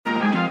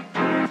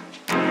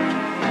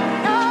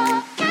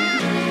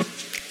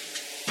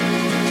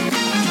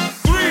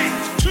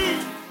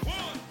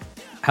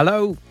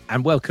Hello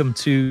and welcome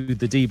to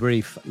the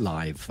Debrief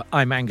Live.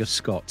 I'm Angus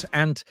Scott,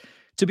 and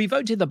to be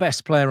voted the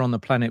best player on the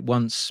planet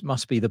once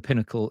must be the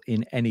pinnacle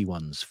in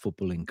anyone's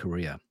footballing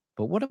career.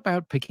 But what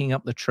about picking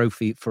up the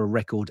trophy for a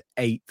record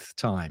 8th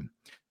time?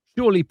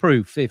 Surely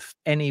proof, if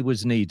any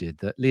was needed,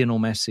 that Lionel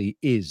Messi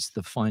is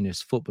the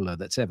finest footballer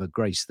that's ever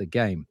graced the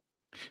game.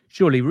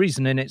 Surely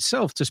reason in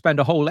itself to spend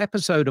a whole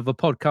episode of a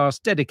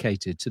podcast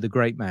dedicated to the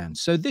great man.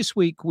 So this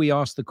week we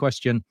asked the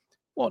question,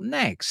 what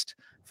next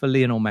for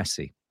Lionel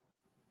Messi?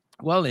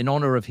 Well, in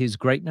honour of his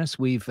greatness,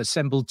 we've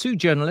assembled two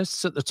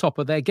journalists at the top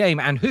of their game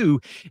and who,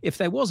 if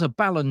there was a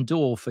Ballon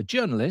d'Or for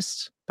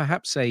journalists,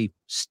 perhaps a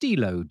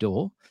Stilo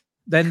d'Or,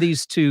 then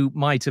these two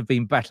might have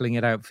been battling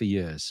it out for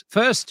years.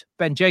 First,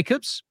 Ben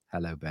Jacobs.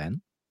 Hello,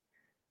 Ben.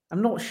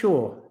 I'm not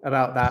sure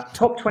about that.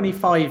 Top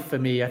 25 for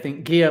me. I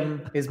think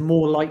Guillaume is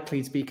more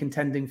likely to be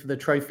contending for the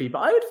trophy, but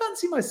I would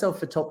fancy myself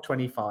for top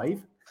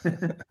 25.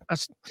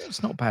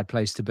 That's not a bad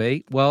place to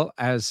be. Well,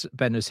 as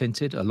Ben has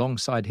hinted,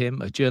 alongside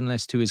him, a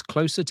journalist who is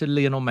closer to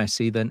Lionel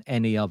Messi than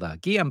any other,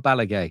 Guillaume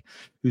Balaguer,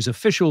 whose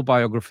official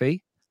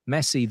biography,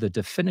 Messi, the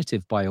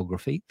definitive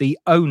biography, the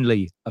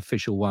only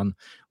official one,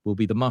 will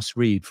be the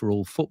must-read for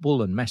all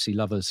football and Messi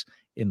lovers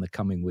in the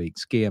coming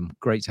weeks. Guillaume,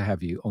 great to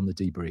have you on the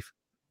debrief.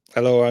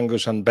 Hello,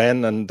 Angus and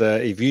Ben. And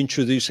if you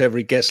introduce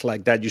every guest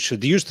like that, you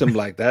should use them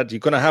like that. You're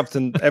going to have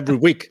them every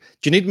week.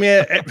 Do you need me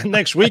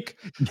next week?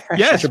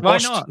 Yes, why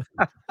not?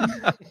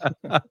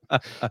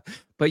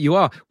 But you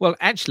are. Well,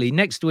 actually,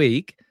 next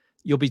week,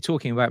 you'll be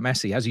talking about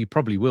Messi, as you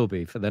probably will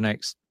be for the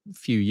next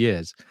few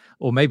years,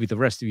 or maybe the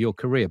rest of your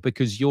career,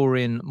 because you're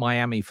in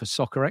Miami for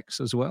Soccer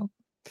X as well.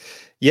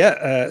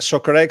 Yeah,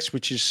 Soccer X,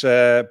 which is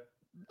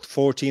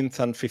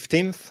 14th and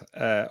 15th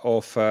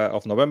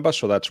of November.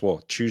 So that's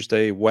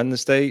Tuesday,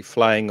 Wednesday,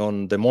 flying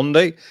on the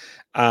Monday.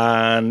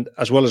 And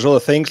as well as other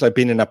things, like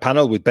being in a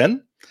panel with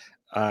Ben.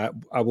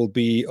 I will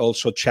be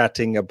also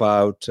chatting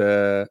about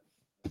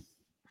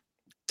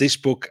this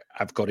book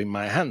I've got in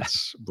my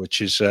hands,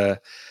 which is the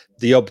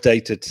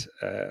updated,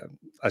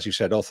 as you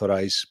said,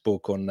 authorized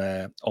book on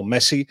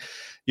Messi.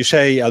 You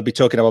say I'll be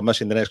talking about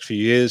Messi in the next few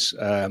years.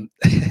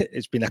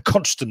 It's been a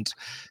constant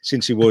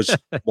since he was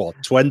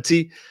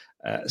 20.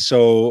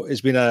 So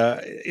it's been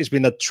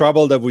a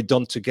trouble that we've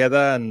done together,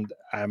 and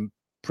I'm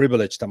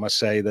privileged, I must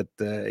say,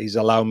 that he's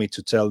allowed me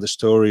to tell the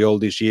story all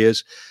these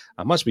years.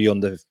 I must be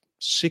on the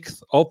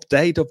 6th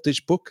update of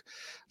this book,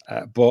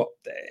 but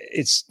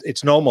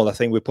it's normal. I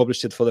think we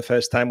published it for the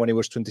first time when he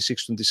was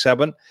 26,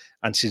 27,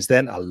 and since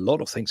then a lot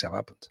of things have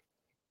happened.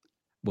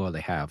 Well, they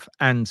have,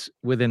 and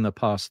within the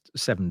past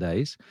 7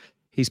 days,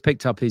 he's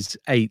picked up his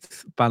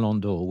 8th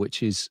Ballon d'Or,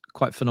 which is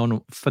quite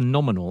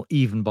phenomenal,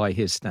 even by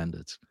his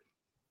standards.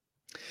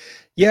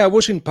 Yeah, I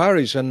was in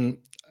Paris, and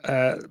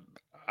I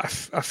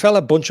felt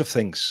a bunch of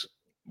things.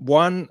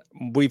 One,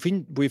 I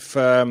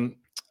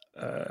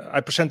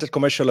presented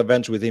commercial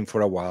events with him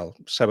for a while,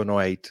 7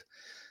 or 8.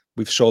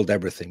 We've sold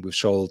everything. We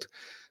sold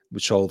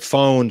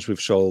phones, we've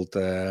sold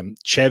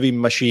Chevy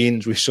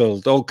machines, we've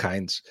sold all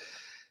kinds.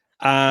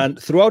 And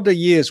throughout the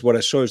years, what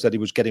I saw is that he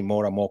was getting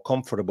more and more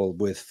comfortable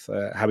with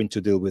having to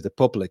deal with the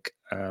public.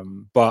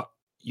 But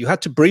you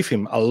had to brief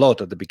him a lot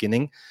at the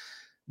beginning.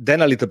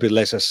 Then a little bit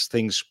less as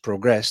things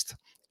progressed.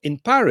 In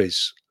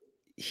Paris,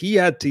 he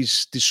had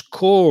this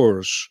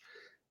course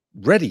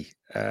ready.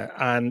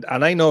 And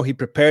I know he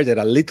prepared it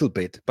a little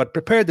bit, but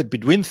prepared it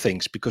between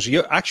things, because he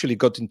actually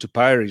got into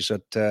Paris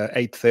at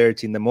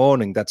 8:30 in the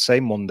morning that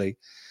same Monday.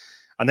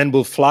 And then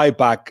we'll fly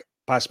back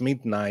past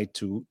midnight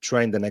to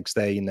train the next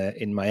day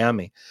in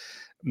Miami.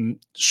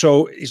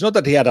 So it's not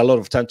that he had a lot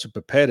of time to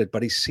prepare it,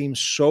 but he seemed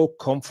so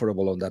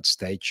comfortable on that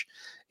stage.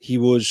 He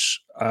was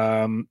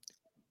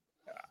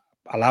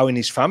allowing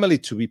his family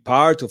to be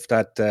part of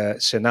that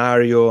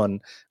scenario and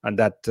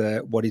that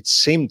what it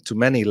seemed to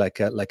many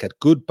like a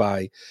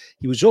goodbye.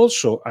 He was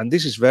also, and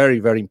this is very,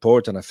 very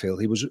important, I feel,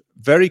 he was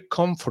very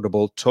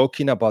comfortable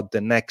talking about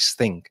the next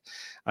thing,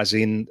 as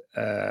in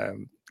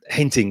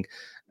hinting,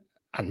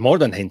 and more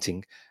than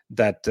hinting,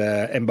 that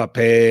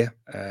Mbappe,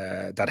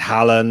 that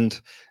Haaland,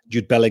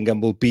 Jude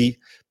Bellingham will be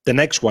the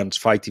next ones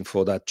fighting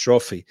for that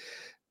trophy.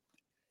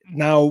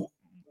 Now,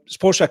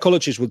 sports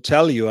psychologists will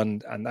tell you,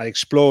 and I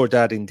explored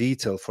that in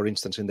detail, for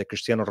instance, in the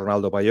Cristiano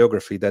Ronaldo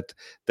biography, that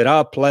there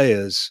are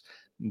players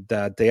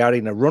that they are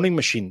in a running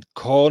machine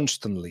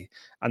constantly.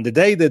 And the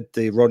day that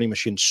the running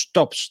machine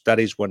stops, that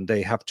is when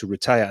they have to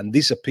retire and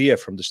disappear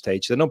from the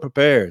stage. They're not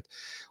prepared.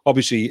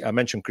 Obviously, I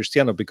mentioned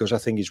Cristiano because I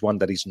think he's one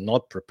that is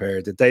not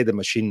prepared. The day the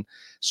machine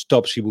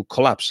stops, he will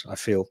collapse, I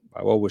feel.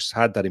 I've always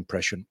had that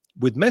impression.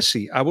 With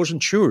Messi, I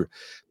wasn't sure.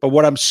 But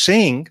what I'm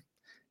saying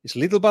is,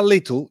 little by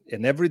little,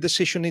 in every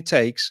decision he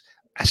takes,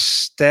 a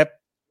step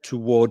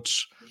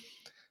towards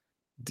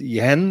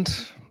the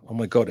end. Oh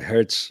my God, it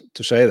hurts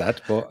to say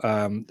that,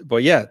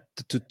 but yeah,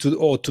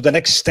 to the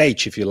next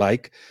stage, if you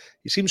like.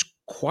 He seems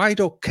quite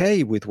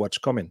okay with what's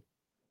coming.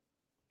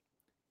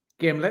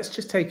 Guillaume, let's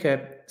just take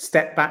a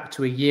step back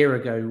to a year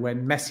ago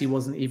when Messi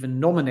wasn't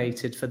even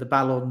nominated for the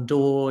Ballon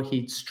d'Or.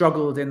 He'd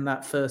struggled in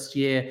that first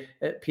year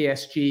at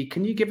PSG.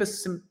 Can you give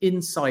us some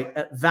insight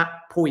at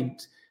that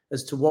point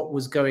as to what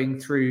was going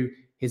through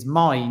his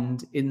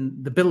mind in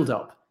the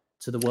build-up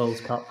to the World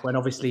Cup when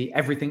obviously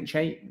everything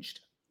changed?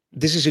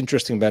 This is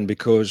interesting, Ben,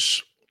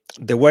 because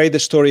the way the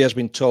story has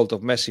been told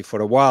of Messi for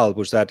a while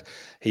was that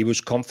he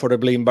was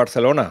comfortably in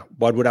Barcelona.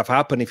 What would have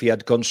happened if he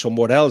had gone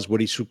somewhere else?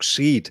 Would he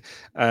succeed?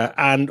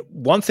 And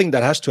one thing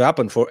that has to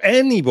happen for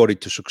anybody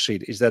to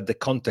succeed is that the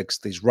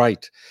context is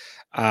right.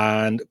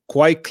 And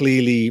quite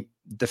clearly,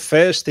 the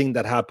first thing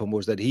that happened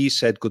was that he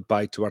said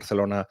goodbye to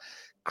Barcelona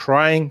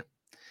crying.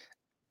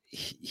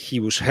 He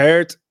was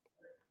hurt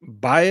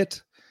by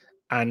it.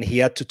 And he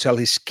had to tell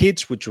his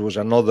kids, which was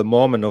another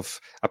moment of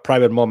a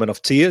private moment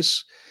of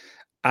tears.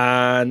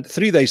 And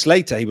 3 days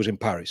later, he was in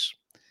Paris.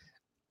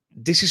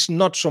 This is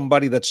not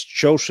somebody that's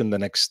chosen the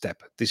next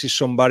step. This is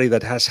somebody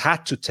that has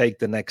had to take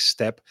the next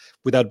step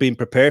without being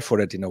prepared for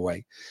it in a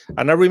way.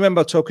 And I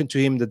remember talking to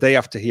him the day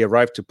after he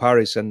arrived to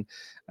Paris, and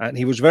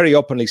he was very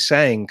openly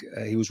saying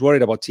he was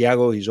worried about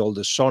Thiago, his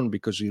oldest son,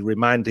 because he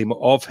reminded him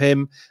of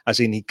him, as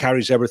in he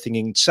carries everything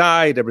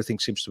inside. Everything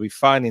seems to be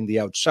fine in the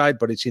outside,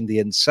 but it's in the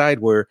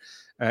inside where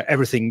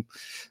everything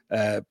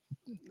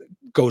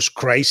goes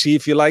crazy,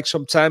 if you like,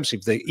 sometimes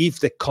if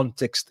the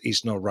context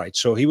is not right.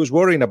 So he was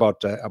worrying about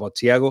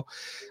Thiago,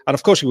 and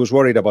of course he was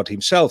worried about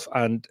himself,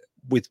 and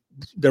with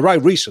the right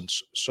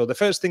reasons. So the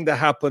first thing that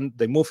happened,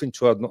 they moved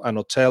into an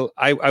hotel.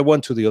 I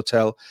went to the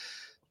hotel,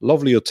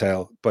 lovely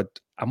hotel, but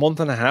a month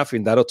and a half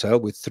in that hotel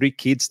with 3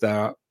 kids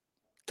that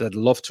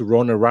love to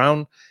run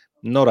around,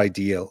 not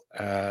ideal.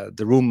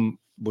 The room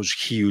was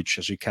huge,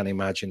 as you can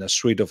imagine, a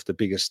suite of the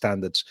biggest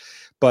standards,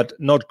 but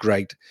not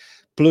great.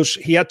 Plus,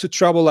 he had to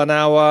travel an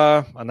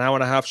hour and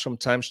a half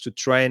sometimes to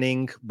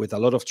training with a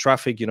lot of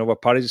traffic, you know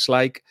what Paris is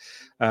like,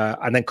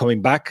 and then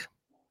coming back,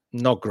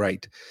 not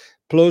great.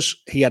 Plus,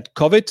 he had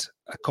COVID,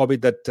 a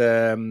COVID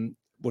that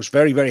was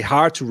very, very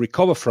hard to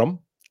recover from,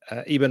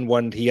 even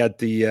when he had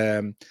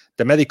the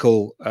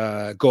medical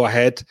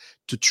go-ahead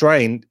to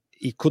train,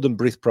 he couldn't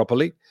breathe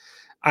properly,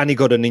 and he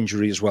got an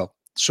injury as well.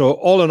 So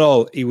all in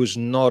all, it was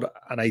not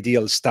an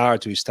ideal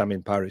start to his time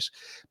in Paris.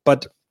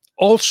 But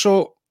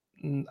also,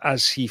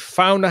 as he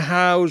found a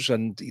house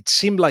and it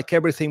seemed like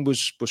everything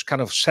was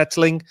kind of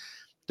settling,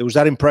 there was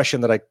that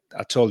impression that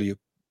I told you,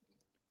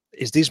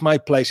 is this my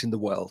place in the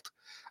world?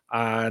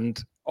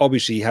 And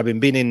obviously, having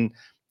been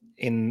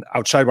in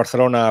outside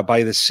Barcelona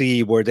by the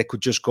sea, where they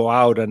could just go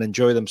out and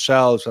enjoy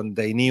themselves, and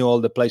they knew all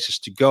the places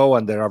to go,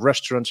 and there are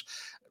restaurants,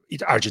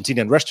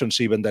 Argentinian restaurants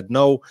even, that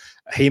know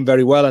him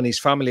very well and his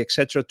family,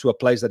 etc., to a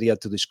place that he had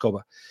to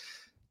discover.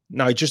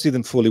 Now, it just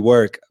didn't fully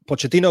work.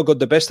 Pochettino got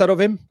the best out of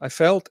him, I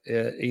felt,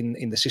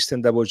 in the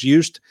system that was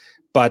used.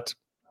 But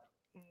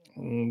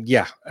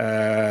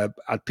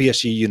at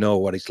PSG, you know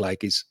what it's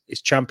like. It's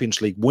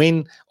Champions League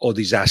win or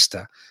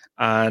disaster.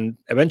 And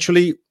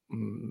eventually,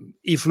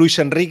 if Luis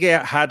Enrique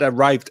had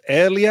arrived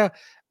earlier,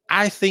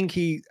 I think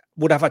he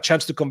would have a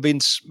chance to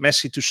convince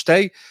Messi to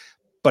stay.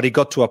 But it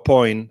got to a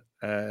point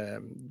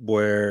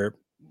where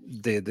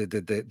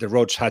the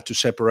roads had to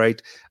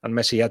separate and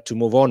Messi had to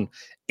move on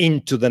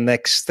into the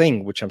next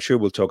thing, which I'm sure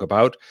we'll talk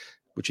about,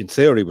 which in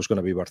theory was going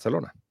to be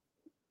Barcelona.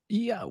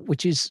 Yeah,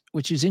 which is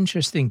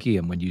interesting,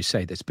 Guillaume, when you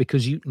say this,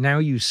 because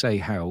you say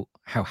how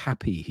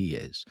happy he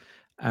is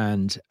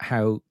and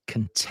how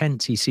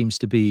content he seems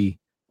to be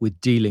with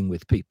dealing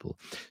with people.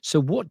 So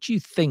what do you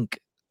think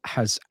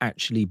has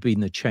actually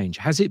been the change?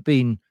 Has it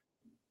been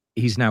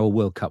he's now a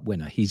World Cup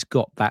winner? He's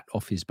got that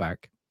off his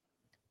back?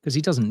 Because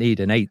he doesn't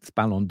need an 8th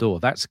Ballon d'Or.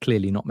 That's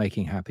clearly not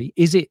making happy.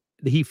 Is it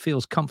that he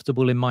feels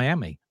comfortable in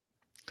Miami?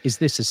 Is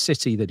this a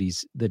city that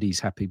he's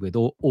happy with?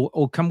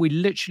 Or can we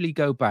literally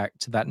go back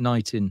to that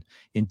night in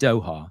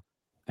Doha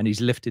and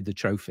he's lifted the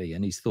trophy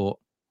and he's thought,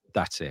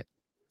 that's it?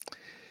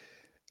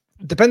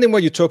 Depending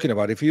what you're talking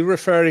about, if you're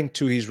referring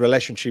to his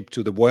relationship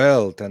to the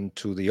world and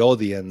to the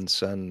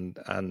audience and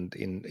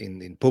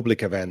in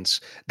public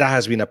events, that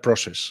has been a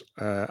process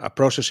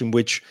in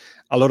which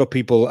a lot of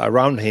people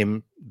around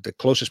him, the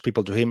closest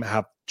people to him,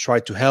 have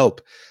tried to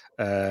help.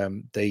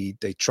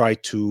 They try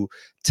to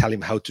tell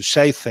him how to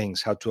say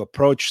things, how to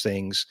approach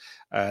things,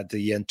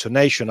 the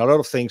intonation, a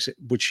lot of things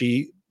which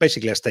he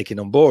basically has taken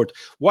on board.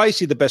 Why is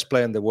he the best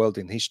player in the world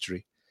in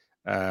history?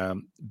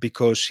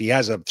 Because he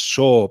has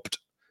absorbed,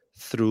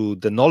 through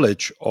the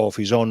knowledge of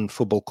his own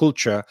football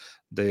culture,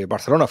 the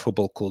Barcelona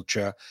football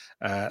culture,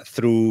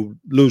 through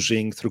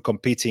losing, through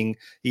competing,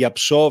 he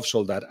absorbs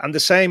all that. And the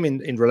same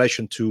in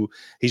relation to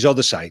his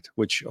other side,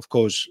 which of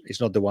course is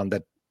not the one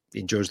that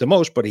enjoys the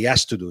most, but he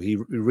has to do. He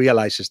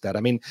realizes that.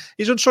 I mean,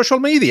 he's on social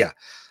media.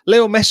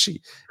 Leo Messi,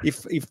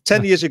 if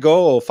 10 years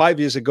ago or 5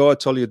 years ago I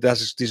told you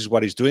this is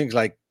what he's doing, it's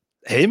like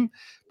him,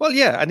 well,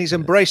 yeah, and he's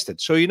embraced it.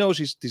 So he knows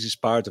this is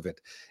part of it.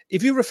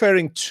 If you're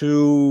referring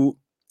to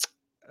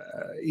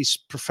his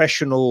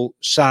professional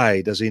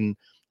side, as in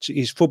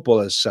his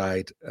footballer's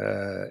side.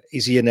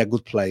 Is he in a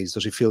good place?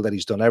 Does he feel that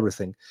he's done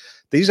everything?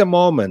 There is a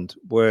moment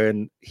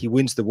when he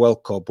wins the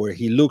World Cup where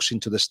he looks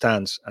into the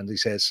stands and he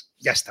says,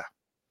 "Ya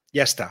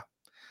está,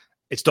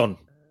 it's done,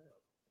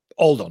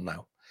 all done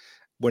now."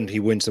 When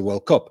he wins the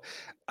World Cup,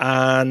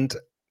 and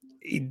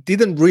he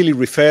didn't really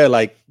refer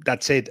like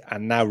that's it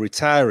and now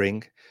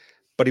retiring,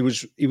 but he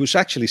was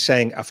actually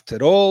saying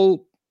after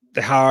all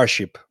the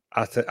hardship,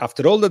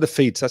 after all the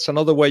defeats, that's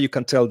another way you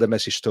can tell the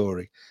Messi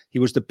story. He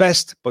was the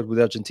best, but with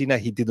Argentina,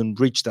 he didn't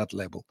reach that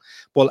level.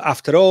 Well,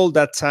 after all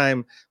that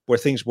time where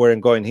things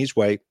weren't going his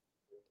way,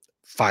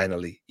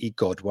 finally, he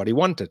got what he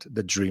wanted,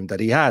 the dream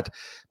that he had.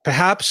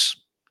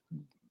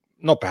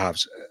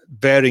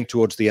 Bearing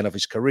towards the end of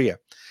his career.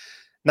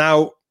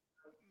 Now,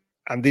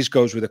 and this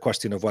goes with the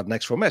question of what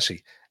next for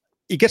Messi.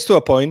 He gets to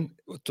that point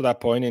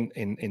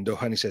in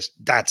Doha, and he says,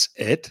 "That's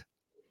it."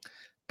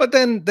 But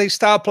then they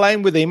start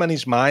playing with him and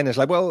his mind. It's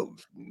like, well,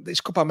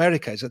 this Copa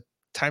America is a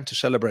time to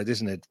celebrate,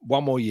 isn't it?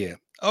 One more year.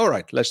 All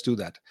right, let's do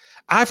that.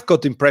 I've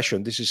got the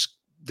impression, this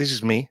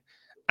is me,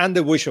 and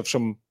the wish of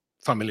some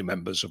family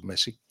members of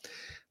Messi,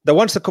 that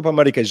once the Copa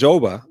America is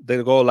over,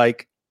 they'll go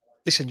like,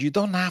 listen, you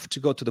don't have to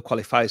go to the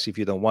qualifiers if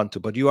you don't want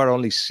to, but you are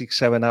only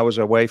 6-7 hours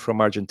away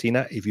from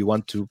Argentina if you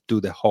want to do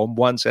the home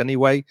ones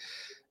anyway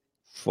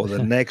for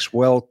the next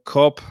World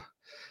Cup.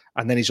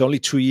 And then it's only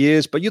 2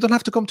 years, but you don't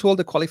have to come to all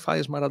the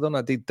qualifiers.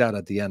 Maradona did that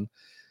at the end.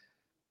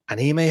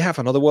 And he may have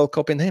another World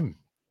Cup in him.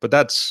 But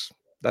that's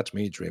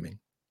me dreaming.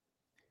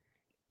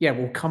 Yeah,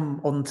 we'll come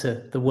on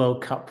to the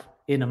World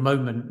Cup in a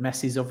moment.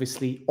 Messi's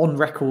obviously on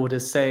record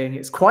as saying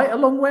it's quite a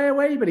long way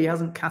away, but he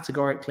hasn't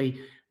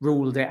categorically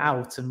ruled it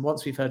out. And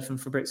once we've heard from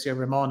Fabrizio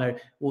Romano,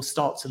 we'll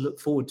start to look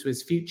forward to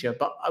his future.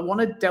 But I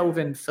want to delve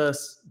in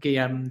first,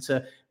 Guillaume,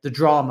 to the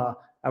drama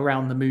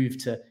around the move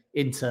to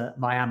Inter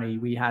Miami.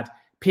 We had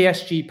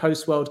PSG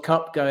post-World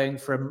Cup going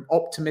from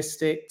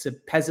optimistic to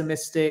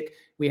pessimistic.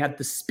 We had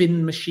the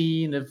spin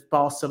machine of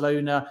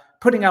Barcelona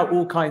putting out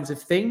all kinds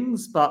of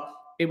things, but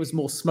it was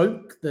more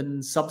smoke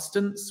than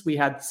substance. We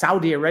had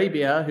Saudi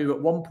Arabia, who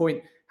at one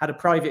point had a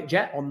private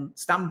jet on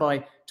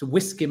standby to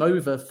whisk him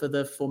over for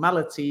the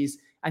formalities,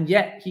 and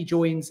yet he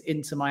joins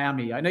Inter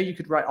Miami. I know you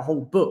could write a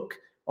whole book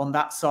on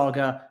that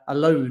saga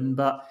alone,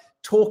 but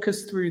talk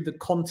us through the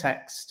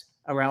context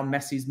around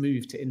Messi's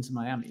move to Inter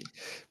Miami.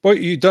 Well,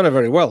 you've done it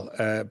very well.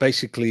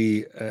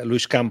 Basically,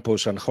 Luis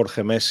Campos and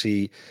Jorge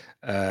Messi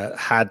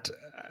had,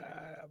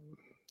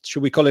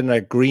 should we call it an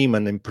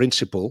agreement in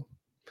principle,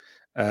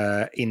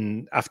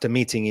 after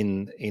meeting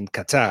in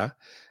Qatar.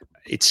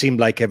 It seemed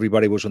like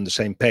everybody was on the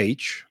same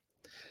page.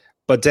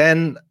 But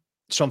then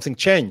something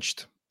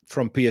changed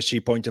from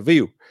PSG point of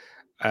view.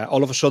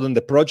 All of a sudden,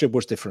 the project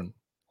was different.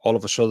 All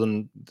of a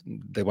sudden,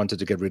 they wanted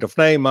to get rid of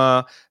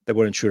Neymar. They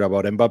weren't sure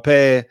about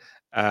Mbappé.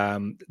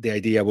 The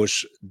idea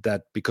was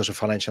that because of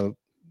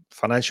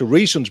financial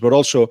reasons, but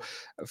also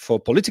for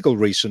political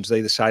reasons,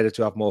 they decided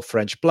to have more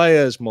French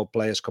players, more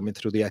players coming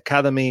through the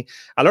academy.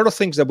 A lot of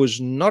things that was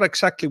not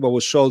exactly what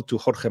was sold to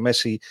Jorge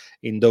Messi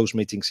in those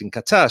meetings in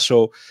Qatar.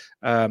 So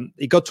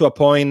it got to a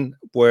point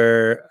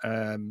where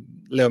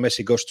Leo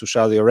Messi goes to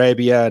Saudi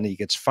Arabia and he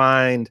gets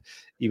fined,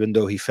 even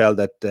though he felt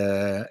that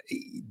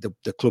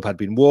the club had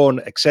been warned,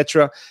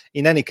 etc.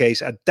 In any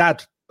case, at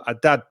that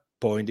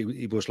point,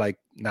 it was like,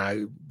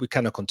 no, we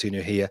cannot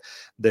continue here.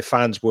 The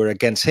fans were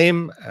against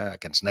him,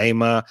 against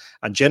Neymar,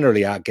 and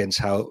generally against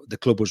how the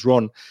club was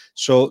run.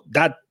 So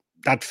that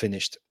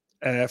finished.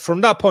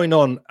 From that point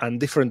on, and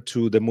different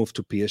to the move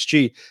to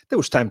PSG, there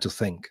was time to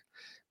think.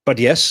 But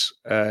yes,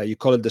 you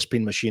call it the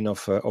spin machine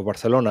of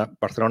Barcelona.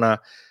 Barcelona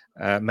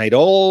made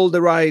all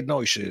the right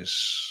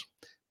noises,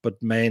 but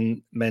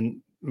did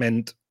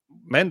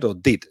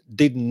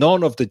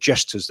none of the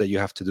gestures that you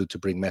have to do to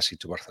bring Messi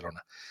to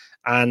Barcelona.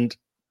 And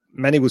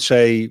many would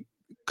say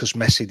because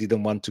Messi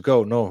didn't want to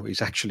go. No,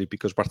 it's actually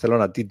because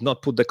Barcelona did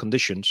not put the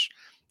conditions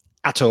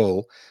at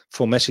all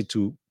for Messi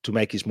to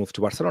make his move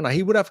to Barcelona.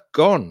 He would have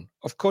gone.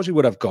 Of course he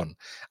would have gone.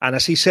 And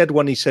as he said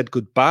when he said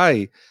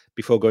goodbye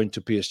before going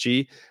to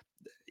PSG,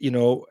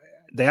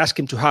 they asked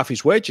him to halve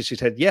his wages. He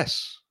said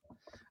yes.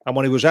 And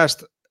when he was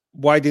asked,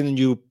 why didn't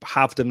you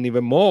halve them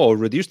even more or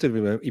reduce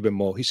them even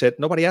more? He said,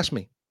 nobody asked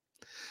me.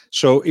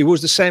 So it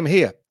was the same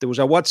here. There was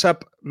a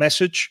WhatsApp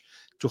message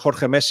to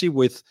Jorge Messi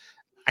with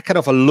a kind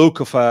of a look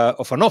of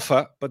an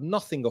offer, but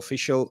nothing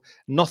official,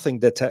 nothing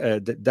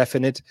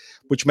definite,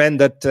 which meant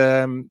that,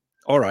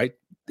 all right,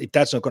 if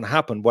that's not going to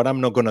happen, what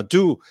I'm not going to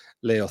do,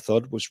 Leo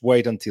thought, was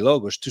wait until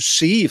August to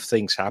see if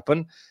things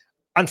happen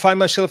and find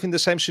myself in the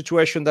same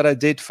situation that I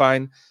did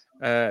find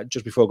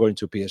just before going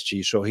to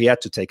PSG. So he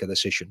had to take a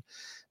decision.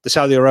 The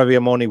Saudi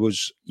Arabia money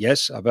was,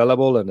 yes,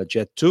 available, and a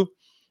jet too.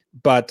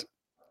 But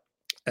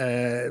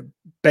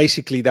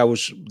basically, that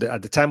was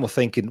at the time of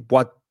thinking,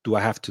 what do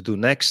I have to do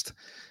next?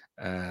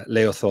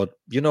 Leo thought,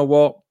 you know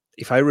what?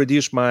 If I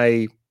reduce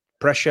my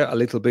pressure a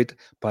little bit,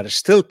 but I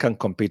still can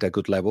compete at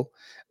good level,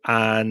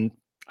 and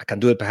I can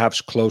do it perhaps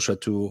closer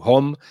to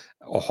home,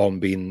 or home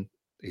being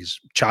his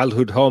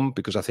childhood home,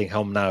 because I think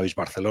home now is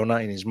Barcelona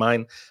in his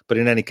mind. But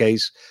in any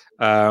case,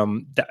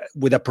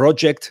 with a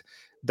project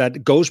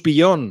that goes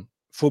beyond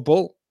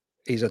football.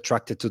 He's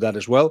attracted to that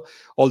as well.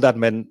 All that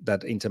meant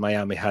that Inter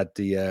Miami had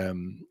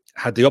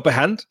the upper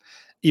hand,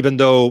 even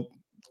though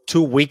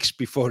 2 weeks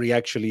before he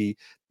actually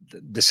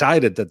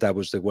decided that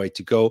was the way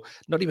to go,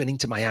 not even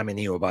Inter Miami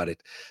knew about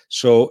it.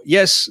 So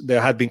yes,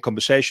 there had been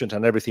conversations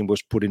and everything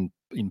was put in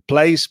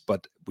place,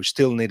 but we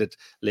still needed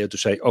Leo to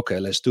say, okay,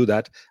 let's do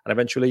that. And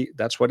eventually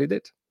that's what he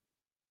did.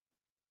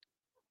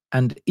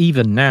 And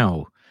even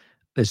now,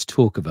 there's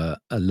talk of a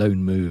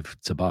loan move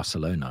to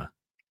Barcelona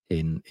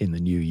in the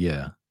new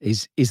year.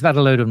 Is that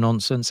a load of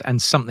nonsense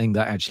and something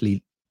that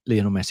actually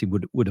Lionel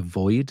Messi would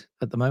avoid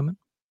at the moment?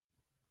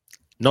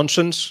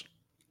 Nonsense,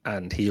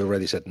 and he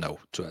already said no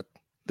to it.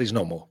 There's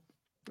no more.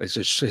 It's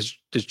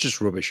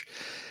just rubbish.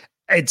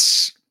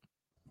 It's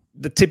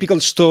the typical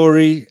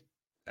story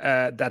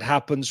that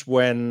happens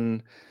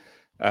when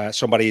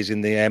somebody is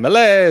in the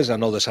MLS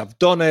and others have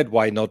done it.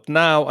 Why not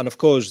now? And of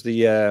course,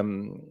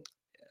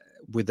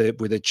 with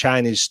the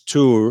Chinese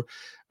tour,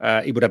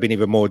 it would have been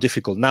even more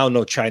difficult. Now,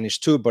 no Chinese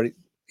tour, but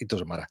it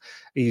doesn't matter.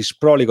 He's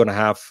probably going to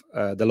have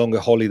the longer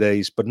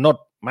holidays, but not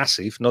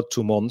massive, not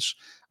 2 months,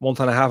 month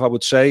and a half, I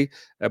would say,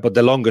 but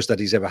the longest that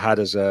he's ever had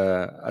as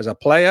a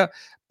player.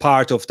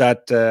 Part of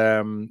that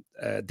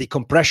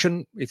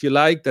decompression, if you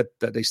like,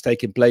 that is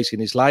taking place in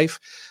his life,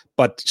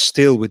 but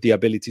still with the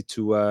ability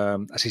to,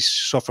 as he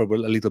suffered a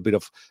little bit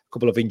of a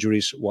couple of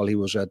injuries while he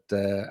was at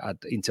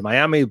Inter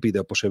Miami, it'll be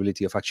the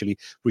possibility of actually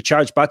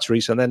recharge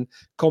batteries and then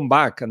come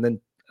back and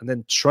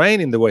then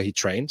train in the way he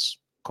trains,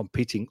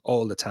 competing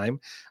all the time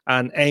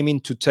and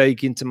aiming to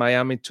take Inter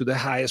Miami to the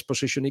highest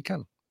position he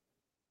can.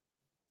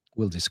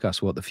 We'll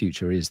discuss what the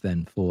future is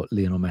then for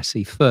Lionel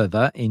Messi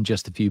further in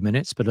just a few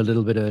minutes. But a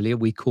little bit earlier,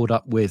 we caught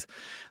up with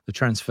the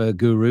transfer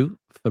guru,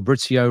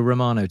 Fabrizio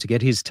Romano, to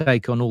get his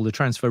take on all the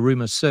transfer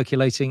rumours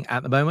circulating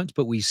at the moment.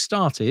 But we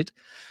started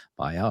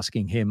by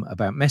asking him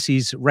about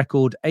Messi's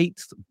record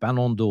 8th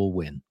Ballon d'Or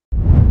win.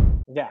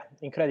 Yeah,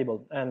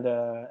 incredible. And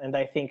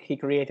I think he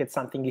created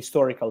something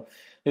historical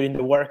during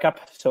the World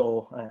Cup.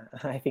 So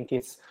I think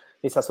it's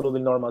absolutely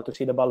normal to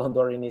see the Ballon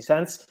d'Or in his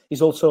hands.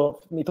 It also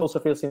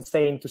feels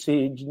insane to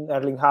see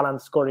Erling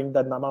Haaland scoring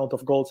that amount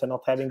of goals and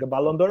not having a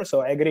Ballon d'Or. So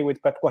I agree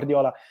with Pep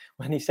Guardiola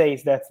when he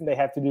says that they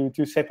have to do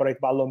 2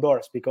 separate Ballon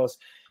d'Ors, because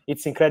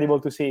it's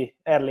incredible to see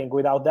Erling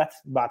without that,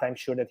 but I'm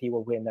sure that he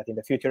will win that in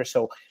the future.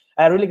 So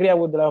I really agree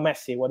with Leo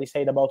Messi, what he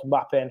said about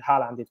Mbappe and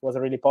Haaland. It was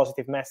a really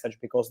positive message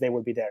because they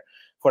will be there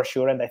for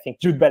sure. And I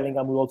think Jude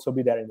Bellingham will also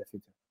be there in the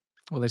future.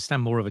 Well, they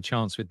stand more of a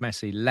chance with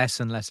Messi,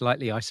 less and less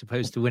likely, I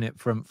suppose, to win it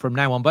from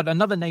now on. But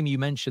another name you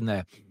mentioned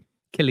there,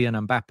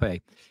 Kylian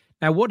Mbappe.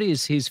 Now, what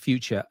is his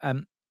future?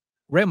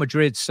 Real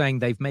Madrid saying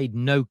they've made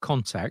no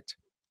contact,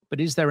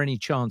 but is there any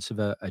chance of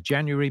a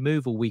January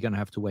move, or are we going to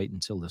have to wait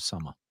until the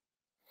summer?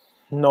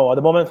 No, at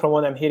the moment, from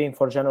what I'm hearing,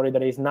 for January,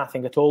 there is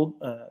nothing at all.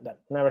 That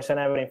never say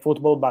never in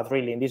football, but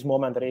really in this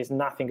moment, there is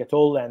nothing at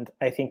all. And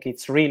I think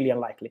it's really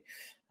unlikely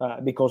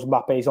because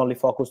Mbappe is only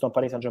focused on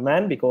Paris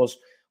Saint-Germain, because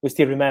we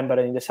still remember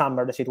in the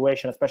summer, the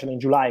situation, especially in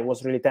July,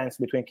 was really tense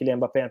between Kylian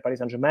Mbappe and Paris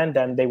Saint-Germain.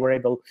 Then they were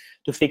able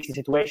to fix the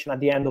situation at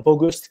the end of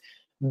August.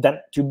 Then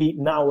to be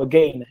now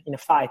again in a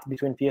fight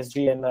between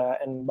PSG and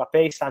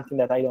Mbappe is something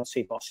that I don't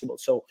see possible.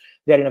 So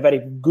they're in a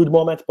very good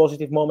moment,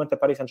 positive moment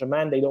at Paris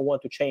Saint-Germain. They don't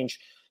want to change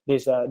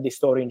this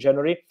story in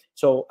January.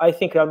 So I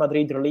think Real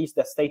Madrid released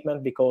that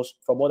statement because,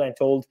 from what I'm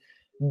told,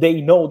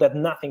 they know that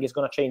nothing is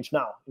going to change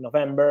now, in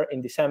November,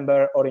 in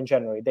December, or in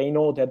January. They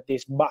know that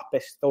this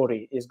Mbappe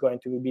story is going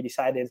to be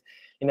decided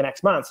in the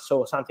next months.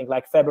 So something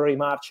like February,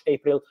 March,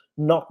 April,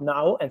 not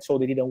now. And so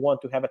they didn't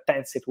want to have a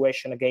tense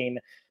situation again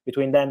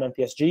between them and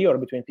PSG, or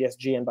between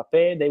PSG and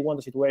Mbappe. They want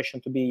the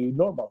situation to be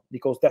normal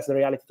because that's the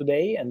reality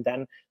today. And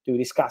then to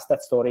discuss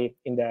that story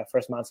in the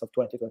first months of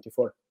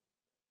 2024.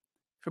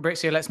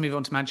 Fabrizio, let's move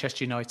on to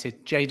Manchester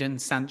United. Jadon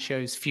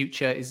Sancho's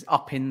future is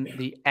up in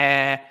the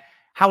air.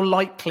 How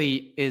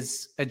likely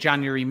is a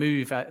January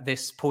move at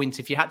this point,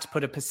 if you had to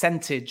put a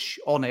percentage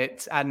on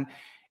it? And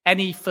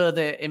any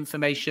further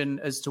information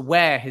as to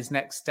where his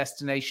next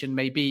destination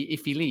may be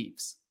if he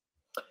leaves?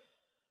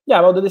 Yeah,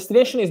 well, the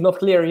destination is not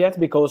clear yet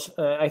because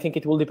I think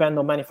it will depend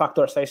on many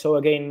factors. I saw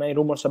again many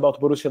rumors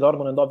about Borussia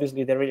Dortmund, and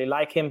obviously they really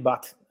like him.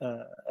 But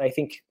I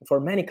think for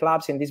many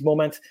clubs in this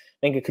moment,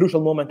 being a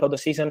crucial moment of the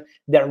season,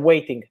 they're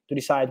waiting to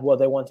decide what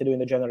they want to do in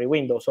the January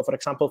window. So, for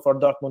example, for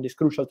Dortmund, it's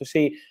crucial to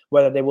see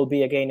whether they will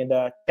be again in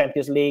the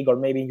Champions League, or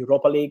maybe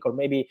Europa League, or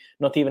maybe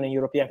not even in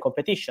European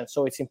competition.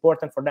 So it's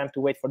important for them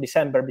to wait for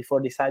December before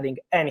deciding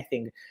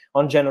anything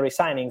on January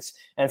signings.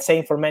 And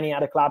same for many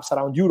other clubs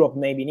around Europe,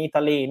 maybe in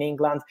Italy, in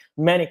England.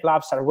 Many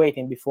clubs are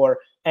waiting before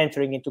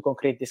entering into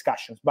concrete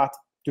discussions. But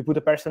to put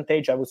a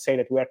percentage, I would say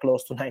that we are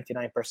close to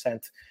 99%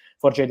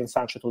 for Jadon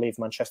Sancho to leave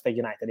Manchester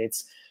United.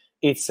 It's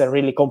it's a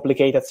really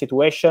complicated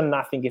situation.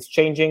 Nothing is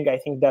changing. I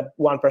think that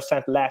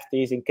 1% left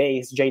is in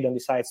case Jadon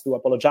decides to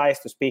apologize,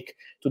 to speak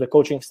to the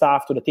coaching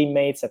staff, to the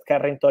teammates at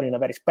Carrington in a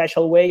very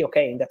special way.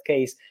 Okay, in that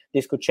case,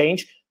 this could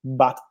change.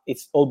 But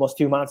it's almost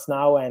 2 months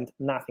now and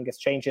nothing has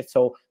changed.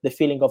 So the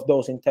feeling of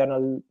those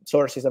internal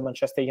sources at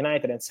Manchester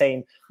United and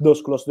saying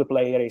those close to the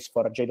player is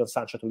for Jadon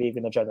Sancho to leave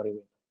in the January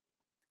window.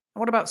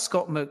 What about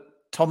Scott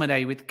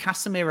McTominay? With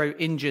Casemiro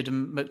injured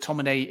and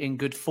McTominay in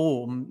good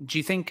form, do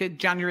you think a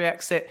January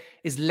exit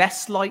is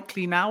less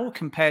likely now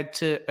compared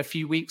to a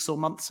few weeks or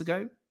months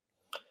ago?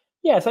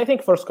 Yes, I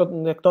think for Scott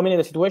McTominay,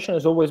 the situation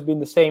has always been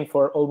the same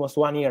for almost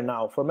 1 year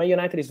now. For Man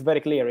United, it's very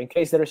clear. In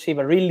case they receive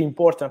a really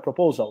important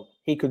proposal,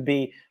 he could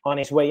be on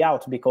his way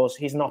out because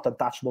he's not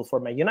untouchable for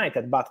Man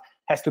United, but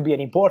has to be an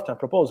important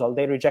proposal.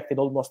 They rejected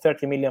almost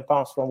 £30 million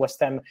from West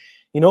Ham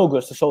in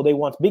August, so they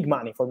want big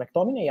money for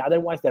McTominay.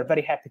 Otherwise, they're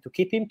very happy to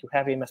keep him, to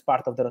have him as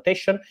part of the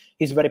rotation.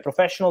 He's very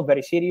professional,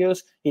 very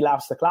serious. He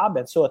loves the club,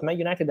 and so at Man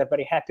United, they're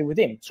very happy with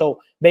him.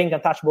 So being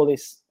untouchable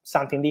is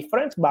something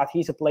different, but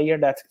he's a player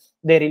that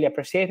they really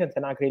appreciate and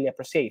Ten Hag really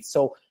appreciates.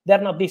 So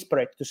they're not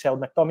desperate to sell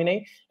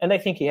McTominay, and I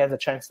think he has a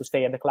chance to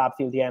stay at the club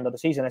till the end of the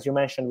season. As you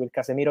mentioned, with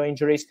Casemiro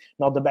injuries,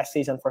 not the best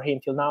season for him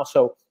till now.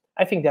 So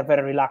I think they're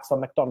very relaxed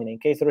on McTominay. In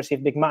case they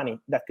receive big money,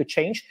 that could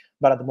change,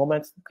 but at the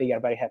moment, they are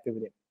very happy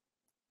with him.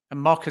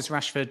 And Marcus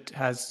Rashford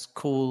has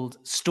called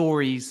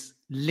stories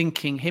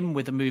linking him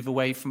with a move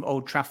away from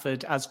Old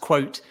Trafford as,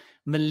 quote,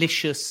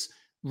 malicious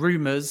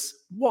rumours.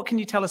 What can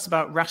you tell us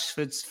about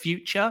Rashford's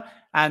future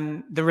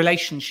and the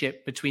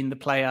relationship between the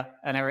player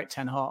and Erik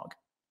Ten Hag?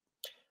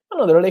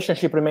 No, the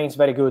relationship remains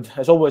very good,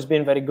 has always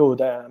been very good.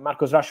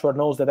 Marcus Rashford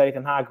knows that Erik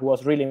Ten Hag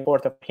was really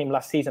important for him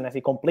last season as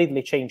he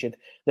completely changed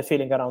the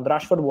feeling around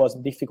Rashford. It was a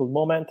difficult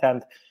moment,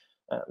 and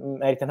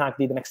Erik Ten Hag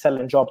did an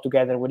excellent job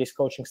together with his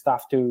coaching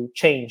staff to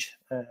change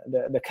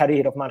the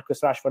career of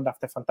Marcus Rashford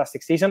after a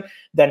fantastic season.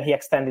 Then he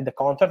extended the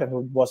contract, and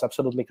it was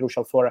absolutely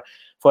crucial for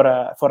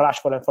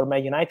Rashford and for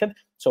Man United.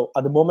 So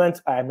at the moment,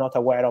 I am not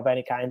aware of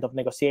any kind of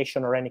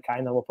negotiation or any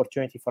kind of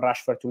opportunity for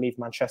Rashford to leave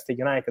Manchester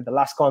United. The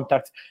last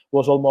contact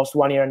was almost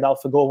 1.5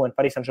 years ago when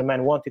Paris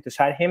Saint-Germain wanted to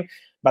sign him,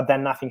 but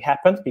then nothing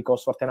happened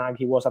because for Ten Hag,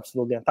 he was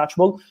absolutely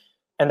untouchable.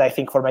 And I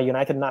think for Man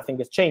United, nothing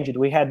has changed.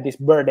 We had this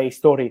birthday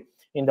story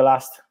in the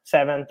last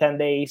 7-10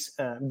 days,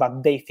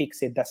 but they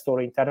fixed that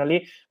story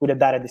internally with a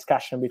direct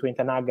discussion between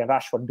Ten Hag and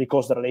Rashford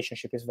because the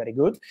relationship is very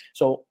good.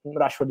 So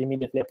Rashford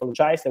immediately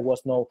apologized. There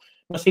was no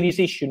serious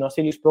issue, no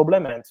serious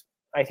problem, and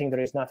I think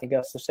there is nothing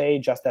else to say,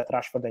 just that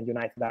Rashford and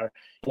United are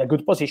in a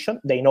good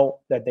position. They know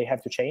that they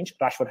have to change.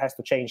 Rashford has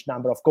to change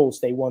number of goals.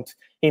 They want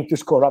him to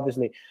score,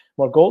 obviously,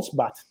 more goals,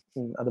 but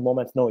at the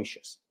moment, no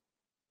issues.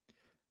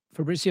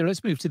 Fabrizio,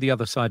 let's move to the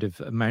other side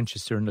of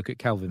Manchester and look at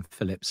Calvin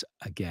Phillips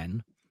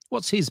again.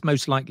 What's his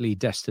most likely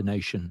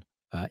destination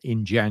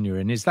in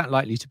January? And is that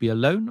likely to be a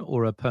loan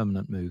or a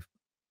permanent move?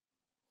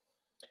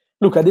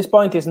 Look, at this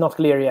point, it's not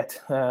clear yet,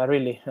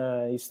 really.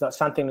 It's not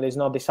something that is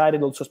not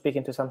decided. Also,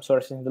 speaking to some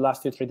sources in the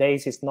last 2-3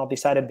 days, it's not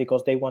decided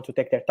because they want to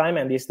take their time.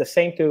 And it's the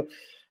same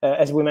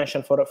as we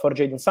mentioned for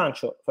Jadon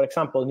Sancho. For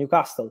example,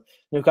 Newcastle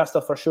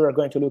for sure are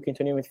going to look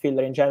into new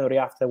midfielder in January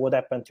after what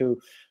happened to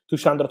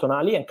Sandro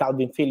Tonali, and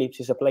Calvin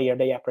Phillips is a player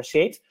they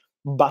appreciate.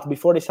 But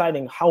before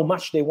deciding how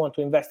much they want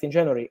to invest in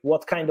January,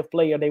 what kind of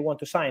player they want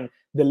to sign,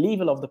 the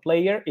level of the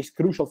player is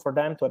crucial for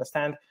them to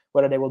understand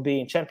whether they will be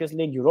in Champions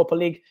League, Europa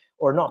League,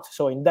 or not.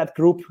 So in that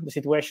group, the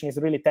situation is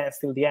really tense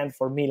till the end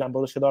for Milan,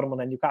 Borussia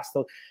Dortmund, and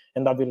Newcastle,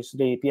 and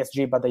obviously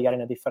PSG, but they are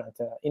in a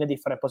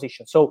different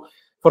position. So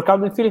for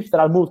Calvin Phillips,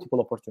 there are multiple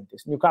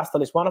opportunities.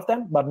 Newcastle is one of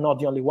them, but not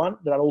the only one.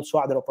 There are also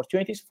other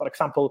opportunities. For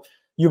example,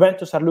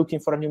 Juventus are looking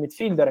for a new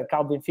midfielder, and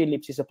Calvin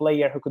Phillips is a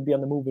player who could be on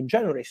the move in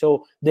January.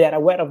 So they are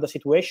aware of the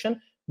situation,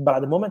 but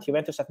at the moment,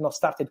 Juventus have not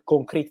started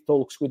concrete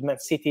talks with Man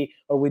City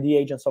or with the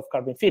agents of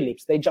Calvin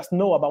Phillips. They just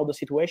know about the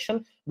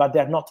situation, but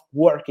they're not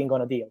working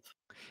on a deal.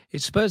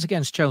 It's Spurs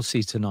against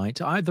Chelsea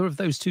tonight. Are either of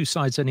those two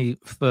sides any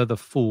further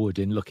forward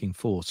in looking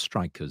for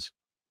strikers?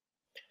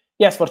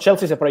 Yes, for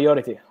Chelsea is a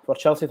priority. For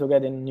Chelsea to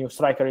get a new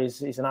striker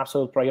is an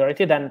absolute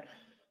priority. Then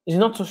it's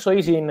not so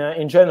easy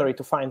in January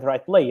to find the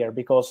right player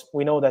because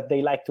we know that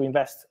they like to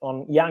invest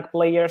on young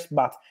players,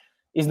 but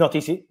it's not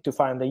easy to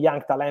find a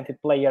young, talented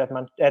player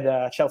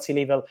at Chelsea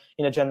level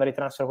in a January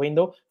transfer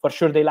window. For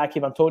sure, they like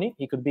Ivan Toney.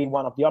 He could be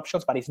one of the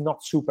options, but he's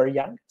not super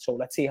young. So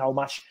let's see how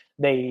much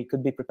they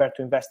could be prepared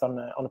to invest on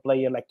a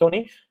player like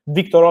Toney.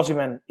 Victor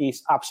Osimhen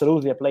is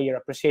absolutely a player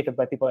appreciated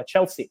by people at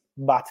Chelsea.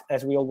 But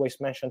as we always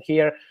mention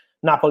here,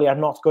 Napoli are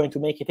not going to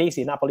make it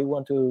easy. Napoli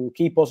want to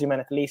keep Osimhen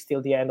at least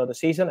till the end of the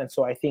season. And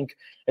so I think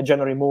a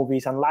January move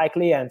is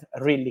unlikely and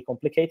really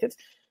complicated.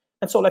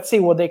 And so let's see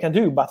what they can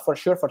do. But for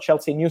sure, for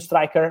Chelsea, new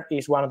striker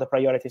is one of the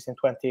priorities in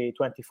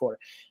 2024.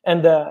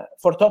 And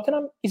for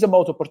Tottenham, it's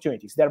about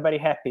opportunities. They're very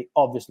happy,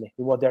 obviously,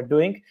 with what they're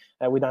doing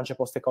with Ange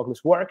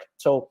Postecoglou's work.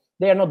 So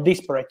they are not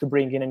desperate to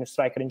bring in a new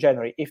striker in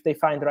January. If they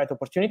find the right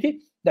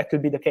opportunity, that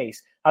could be the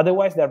case.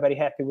 Otherwise, they're very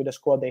happy with the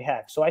squad they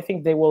have. So I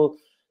think they will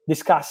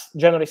discuss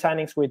January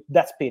signings with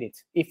that spirit.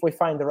 If we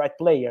find the right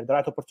player, the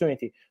right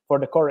opportunity for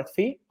the correct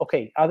fee,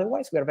 okay.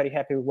 Otherwise, we are very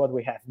happy with what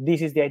we have.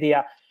 This is the idea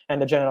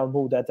and the general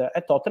mood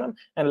at Tottenham.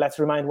 And let's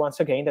remind once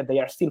again that they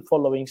are still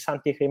following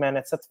Santi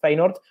Jimenez at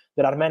Feyenoord.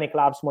 There are many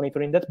clubs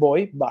monitoring that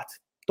boy, but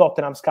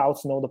Tottenham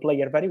scouts know the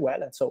player very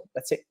well, and so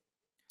that's it.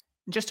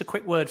 Just a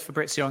quick word,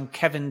 Fabrizio, on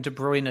Kevin De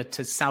Bruyne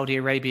to Saudi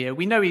Arabia.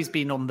 We know he's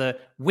been on the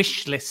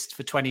wish list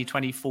for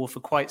 2024 for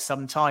quite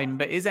some time,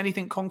 but is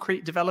anything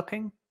concrete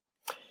developing?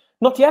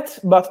 Not yet,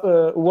 but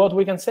what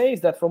we can say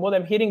is that from what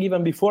I'm hearing,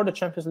 even before the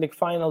Champions League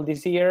final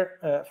this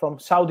year, from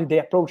Saudi, they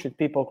approached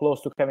people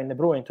close to Kevin De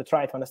Bruyne to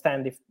try to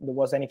understand if there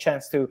was any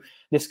chance to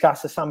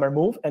discuss a summer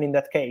move. And in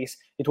that case,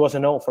 it was a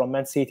no from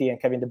Man City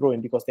and Kevin De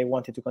Bruyne because they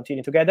wanted to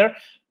continue together.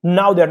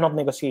 Now they're not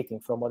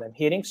negotiating from what I'm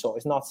hearing. So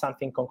it's not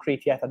something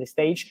concrete yet at this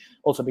stage,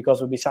 also because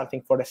it will be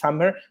something for the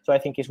summer. So I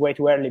think it's way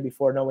too early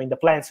before knowing the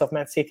plans of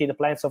Man City, the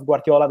plans of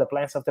Guardiola, the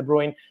plans of De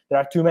Bruyne. There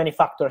are too many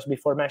factors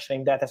before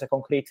mentioning that as a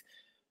concrete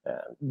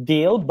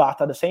deal,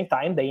 but at the same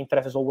time, the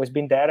interest has always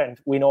been there, and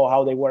we know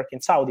how they work in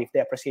Saudi. If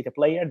they appreciate a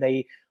player,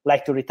 they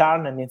like to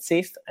return and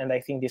insist, and I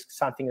think this is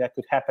something that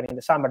could happen in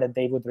the summer, that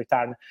they would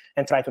return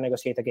and try to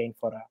negotiate again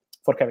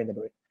for Kevin De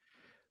Bruyne.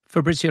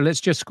 Fabrizio,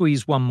 let's just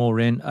squeeze one more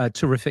in.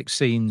 Terrific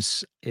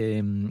scenes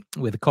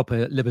with the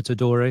Copa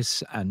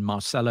Libertadores and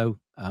Marcelo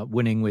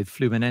winning with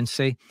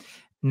Fluminense.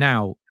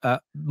 Now,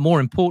 more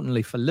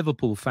importantly for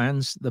Liverpool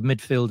fans, the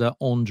midfielder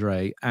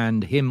Andre,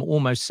 and him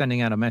almost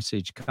sending out a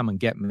message, come and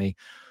get me.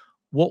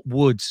 What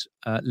would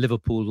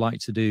Liverpool like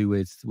to do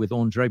with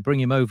Andre? Bring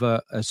him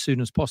over as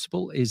soon as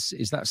possible?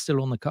 Is that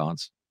still on the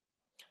cards?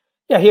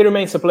 Yeah, he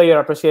remains a player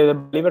appreciated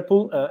by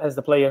Liverpool. As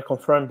the player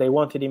confirmed, they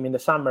wanted him in the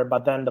summer,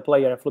 but then the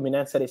player at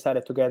Fluminense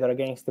decided to gather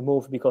against the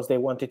move because they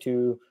wanted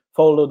to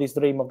follow this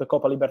dream of the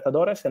Copa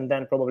Libertadores and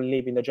then probably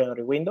leave in the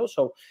January window.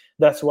 So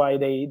that's why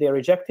they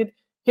rejected.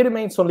 He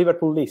remains on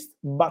Liverpool list,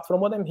 but from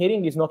what I'm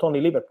hearing, it's not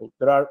only Liverpool.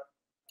 There are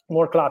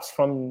more clubs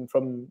from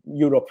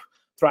Europe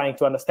trying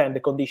to understand the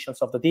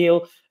conditions of the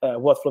deal,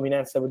 what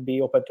Fluminense would be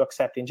open to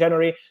accept in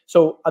January.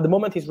 So at the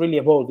moment, it's really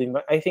evolving.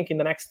 I think in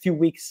the next 2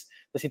 weeks,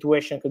 the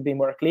situation could be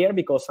more clear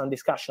because some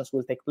discussions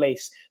will take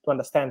place to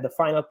understand the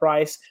final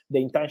price,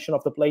 the intention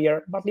of the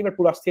player. But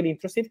Liverpool are still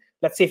interested.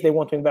 Let's see if they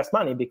want to invest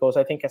money, because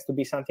I think it has to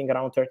be something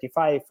around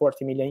 35,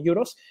 40 million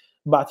euros.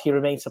 But he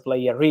remains a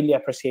player really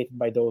appreciated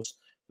by those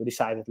who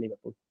decide at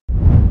Liverpool.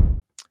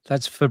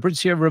 That's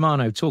Fabrizio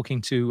Romano talking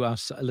to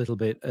us a little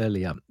bit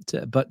earlier.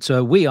 But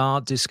we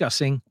are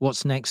discussing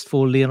what's next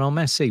for Lionel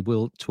Messi.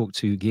 We'll talk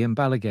to Guillaume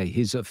Balaguer,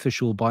 his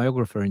official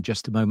biographer, in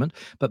just a moment.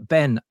 But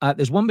Ben,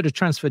 there's one bit of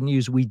transfer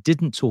news we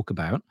didn't talk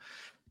about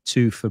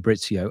to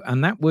Fabrizio,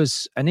 and that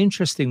was an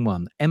interesting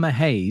one. Emma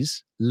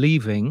Hayes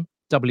leaving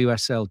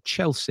WSL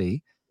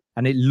Chelsea,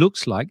 and it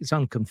looks like, it's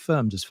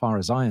unconfirmed as far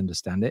as I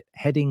understand it,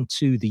 heading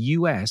to the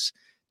US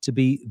to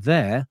be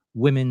their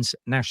women's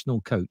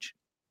national coach.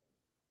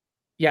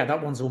 Yeah,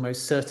 that one's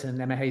almost certain.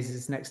 Emma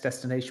Hayes' next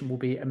destination will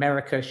be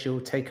America. She'll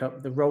take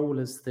up the role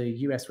as the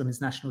US women's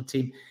national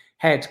team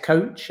head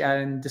coach,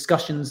 and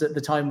discussions at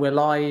the time we're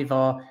live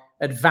are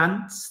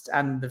advanced,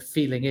 and the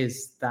feeling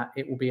is that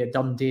it will be a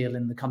done deal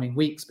in the coming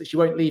weeks, but she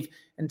won't leave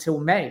until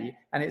May.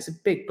 And it's a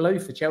big blow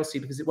for Chelsea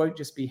because it won't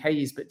just be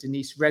Hayes, but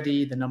Denise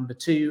Reddy, the number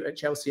 2 at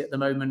Chelsea at the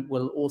moment,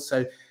 will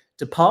also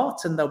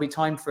depart, and there'll be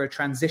time for a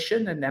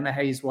transition, and Emma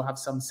Hayes will have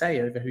some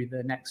say over who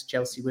the next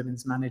Chelsea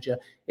women's manager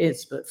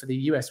is. But for the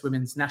US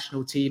women's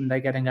national team, they're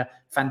getting a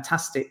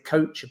fantastic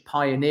coach, a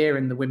pioneer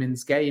in the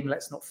women's game.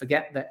 Let's not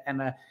forget that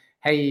Emma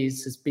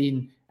Hayes has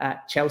been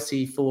at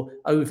Chelsea for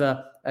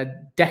over a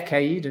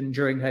decade, and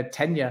during her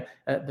tenure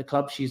at the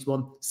club, she's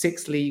won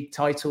 6 league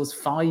titles,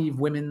 5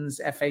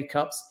 women's FA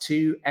Cups,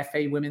 2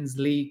 FA Women's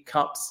League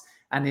Cups,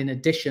 and in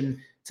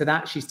addition to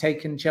that, she's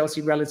taken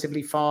Chelsea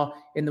relatively far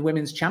in the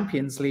Women's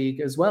Champions League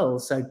as well.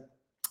 So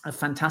a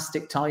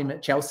fantastic time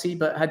at Chelsea.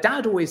 But her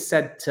dad always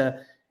said to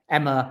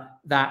Emma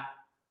that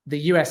the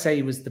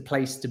USA was the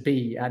place to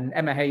be. And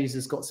Emma Hayes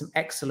has got some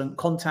excellent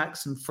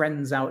contacts and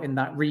friends out in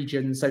that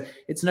region. So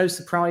it's no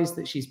surprise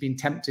that she's been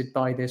tempted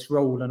by this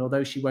role. And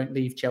although she won't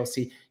leave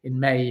Chelsea in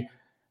May,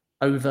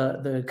 over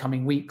the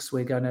coming weeks,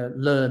 we're going to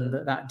learn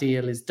that that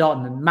deal is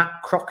done. And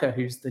Matt Crocker,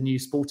 who's the new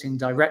sporting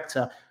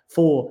director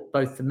for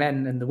both the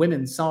men and the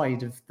women's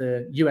side of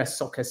the US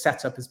soccer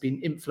setup, has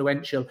been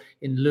influential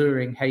in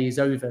luring Hayes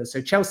over. So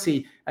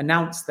Chelsea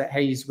announced that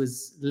Hayes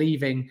was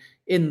leaving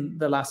in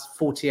the last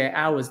 48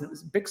 hours. And it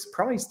was a big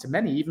surprise to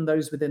many. Even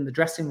those within the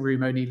dressing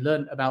room only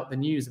learned about the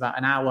news about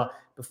an hour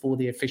before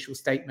the official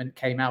statement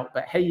came out.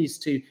 But Hayes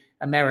to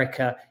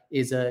America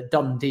is a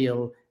done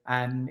deal,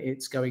 and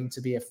it's going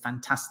to be a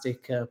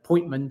fantastic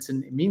appointment.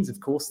 And it means, of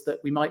course, that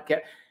we might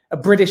get a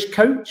British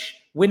coach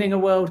winning a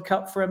World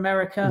Cup for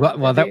America.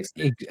 Well,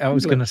 I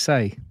was going to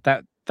say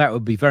that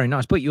would be very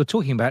nice. But you're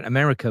talking about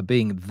America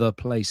being the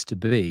place to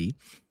be.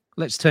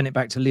 Let's turn it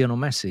back to Lionel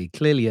Messi.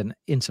 Clearly an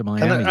Inter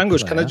Miami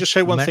Angus, player. can I just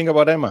say one thing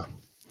about Emma?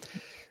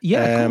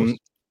 Yeah, of course.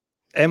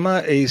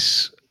 Emma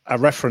is a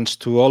reference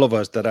to all of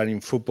us that are in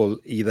football,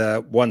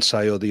 either one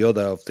side or the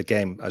other of the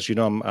game. As you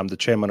know, I'm the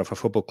chairman of a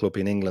football club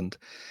in England,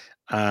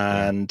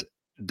 and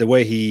the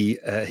way he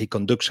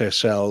conducts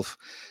herself,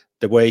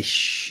 the way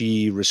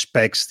she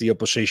respects the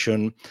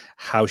opposition,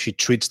 how she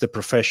treats the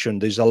profession.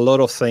 There's a lot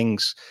of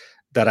things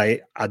that I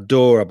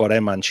adore about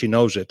Emma, and she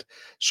knows it.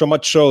 So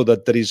much so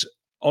that there is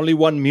only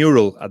one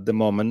mural at the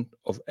moment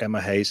of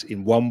Emma Hayes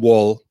in one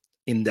wall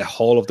in the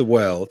whole of the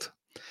world.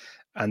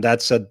 And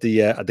that's at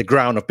the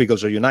ground of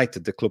Biggleswade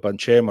United, the club I'm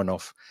chairman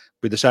of.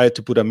 We decided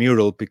to put a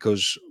mural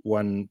because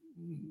when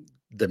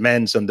the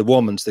men's and the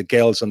women's, the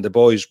girls and the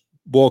boys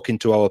walk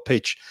into our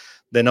pitch,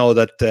 they know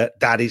that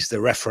that is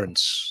the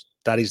reference,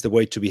 that is the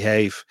way to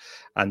behave,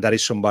 and that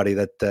is somebody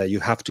that you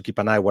have to keep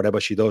an eye whatever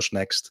she does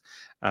next,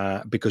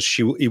 because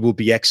it will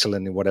be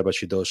excellent in whatever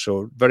she does.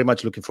 So very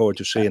much looking forward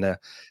to seeing her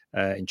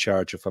in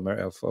charge of the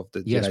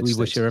United Yes, we States.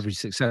 wish her every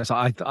success.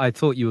 I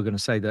thought you were going to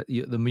say that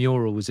the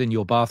mural was in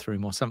your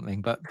bathroom or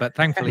something, but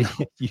thankfully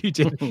you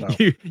didn't. No.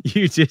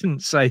 You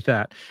didn't say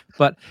that.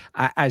 But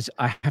as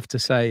I have to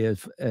say,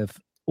 of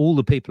all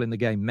the people in the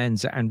game,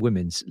 men's and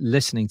women's,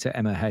 listening to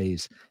Emma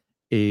Hayes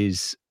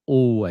is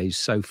always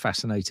so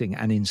fascinating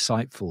and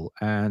insightful.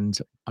 And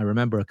I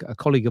remember a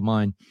colleague of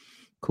mine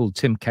called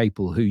Tim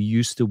Capel, who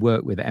used to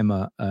work with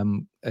Emma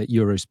at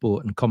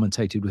Eurosport and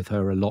commentated with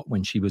her a lot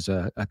when she was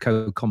a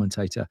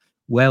co-commentator,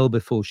 well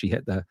before she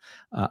hit the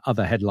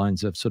other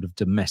headlines of sort of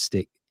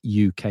domestic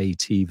UK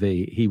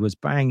TV. He was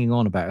banging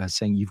on about her,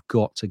 saying, you've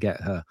got to get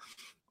her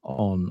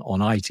on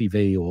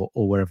ITV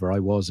or wherever I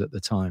was at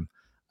the time.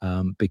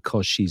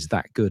 Because she's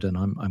that good, and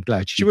I'm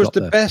glad she was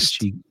the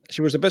best.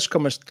 She was the best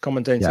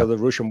commentator of the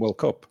Russian World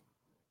Cup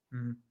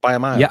by a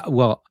mile. Yeah,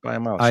 well, by a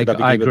mile.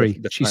 I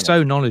agree. She's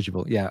so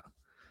knowledgeable. Yeah.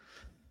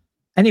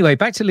 Anyway,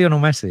 back to Lionel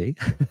Messi.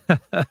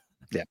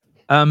 Yeah.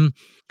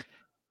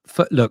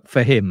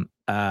 For him,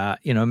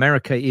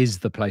 America is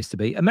the place to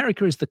be.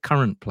 America is the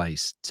current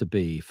place to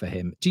be for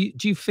him. Do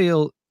you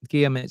feel,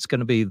 Guillaume, it's going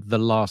to be the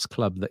last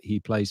club that he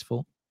plays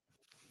for?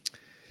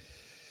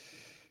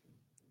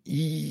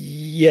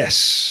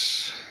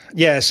 Yes.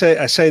 Yeah, I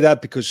say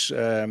that because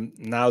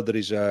now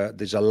there's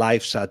a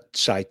life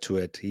side to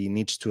it. He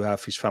needs to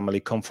have his family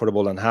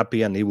comfortable and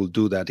happy, and he will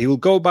do that. He will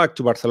go back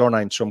to Barcelona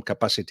in some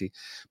capacity,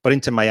 but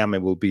Inter Miami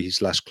will be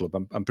his last club.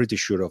 I'm pretty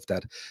sure of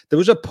that. There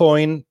was a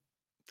point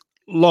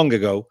long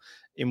ago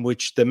in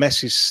which the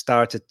Messi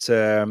started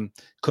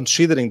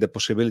considering the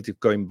possibility of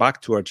going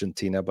back to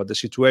Argentina, but the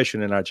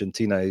situation in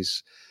Argentina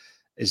is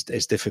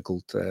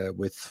difficult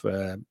with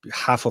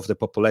half of the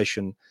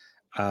population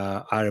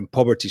are in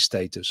poverty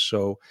status,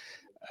 so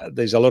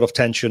there's a lot of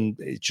tension.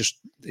 It's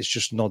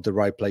just not the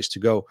right place to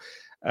go.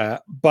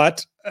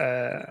 But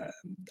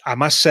I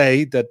must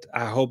say that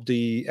I hope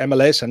the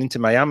MLS and Inter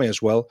Miami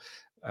as well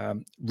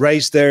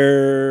raise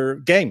their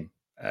game.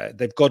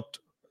 They've got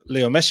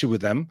Leo Messi with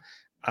them,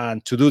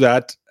 and to do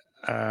that,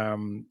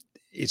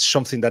 it's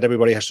something that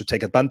everybody has to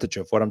take advantage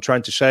of. What I'm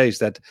trying to say is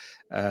that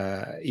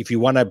if you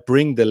want to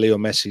bring the Leo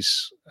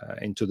Messis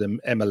into the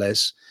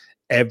MLS,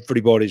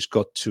 everybody's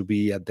got to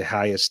be at the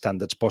highest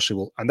standards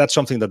possible. And that's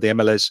something that the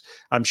MLS,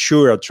 I'm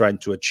sure, are trying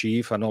to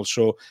achieve. And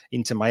also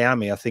Inter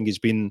Miami, I think it's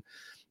been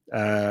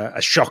a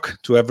shock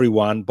to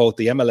everyone, both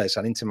the MLS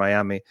and Inter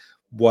Miami,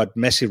 what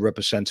Messi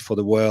represents for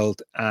the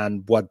world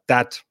and what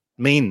that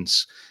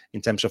means in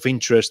terms of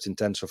interest, in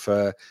terms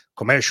of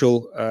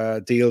commercial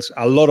deals,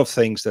 a lot of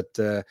things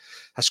that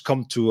has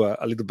come to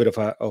a little bit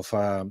of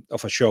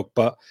a shock.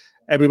 But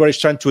everybody's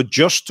trying to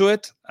adjust to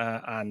it,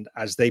 and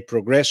as they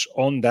progress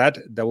on that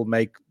will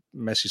make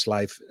Messi's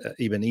life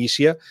even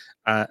easier.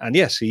 And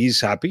yes, he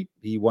is happy.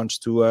 He wants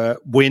to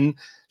win,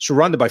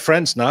 surrounded by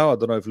friends now. I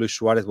don't know if Luis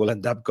Suarez will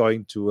end up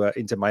going to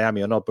Inter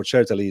Miami or not, but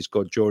certainly he's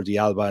got Jordi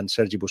Alba and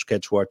Sergi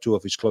Busquets, who are two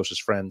of his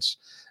closest friends,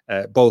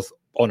 both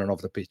on and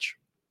off the pitch.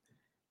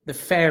 The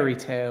fairy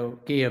tale,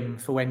 Guillaume,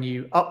 for when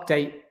you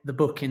update the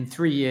book in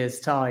 3 years'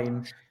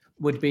 time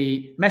would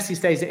be Messi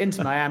stays at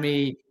Inter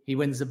Miami, he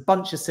wins a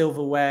bunch of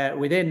silverware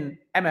within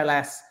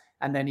MLS,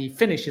 and then he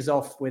finishes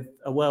off with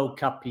a World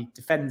Cup. He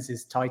defends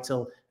his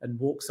title and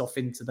walks off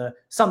into the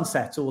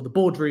sunset or the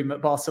boardroom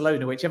at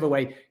Barcelona, whichever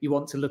way you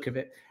want to look at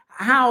it.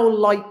 How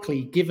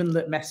likely, given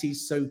that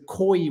Messi's so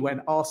coy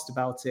when asked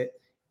about it,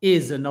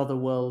 is another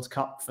World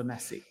Cup for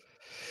Messi?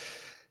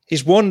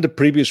 He's won the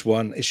previous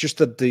one. It's just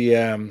that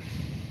the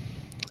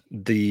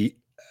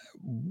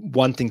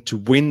wanting to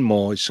win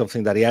more is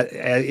something that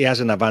he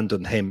hasn't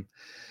abandoned him.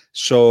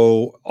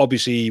 So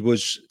obviously he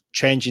was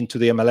changing to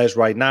the MLS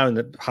right now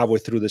and halfway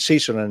through the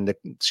season, and the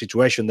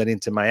situation that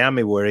Inter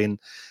Miami were in,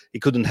 he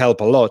couldn't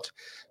help a lot.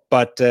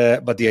 But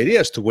the idea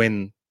is to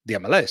win the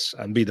MLS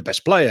and be the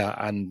best player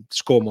and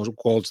score more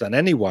goals than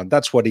anyone.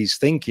 That's what he's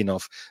thinking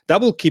of.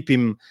 That will keep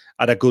him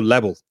at a good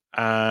level.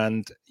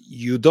 And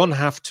you don't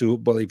have to,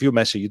 well, if you're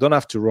Messi, you don't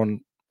have to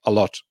run a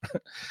lot.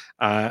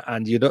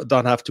 And you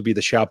don't have to be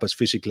the sharpest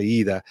physically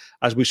either,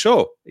 as we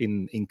saw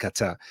in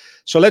Qatar.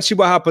 So let's see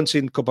what happens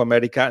in Copa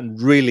America.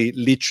 And really,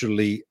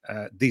 literally,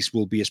 this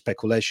will be a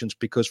speculations,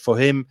 because for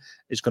him,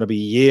 it's going to be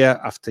year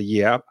after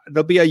year.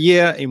 There'll be a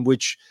year in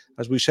which,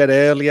 as we said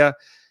earlier,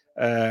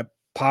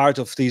 part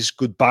of this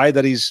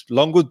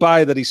long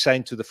goodbye that he's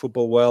saying to the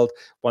football world,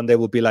 one day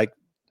will be like,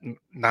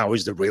 now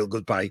is the real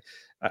goodbye.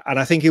 And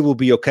I think he will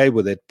be okay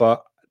with it,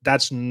 but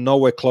that's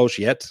nowhere close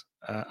yet.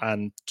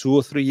 And 2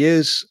 or 3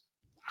 years,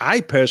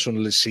 I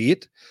personally see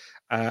it.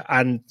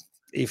 And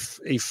if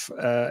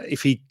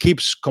he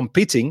keeps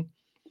competing,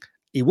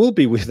 he will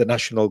be with the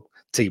national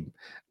team.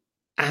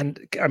 And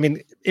I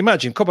mean,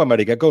 imagine Copa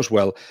America goes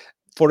well.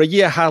 For a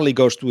year, hardly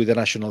goes to the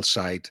national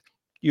side.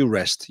 You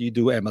rest, you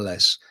do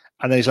MLS.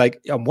 And then it's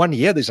like, in 1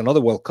 year, there's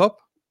another World Cup.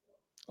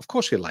 Of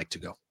course he'd like to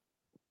go,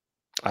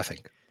 I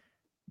think.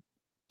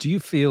 Do you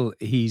feel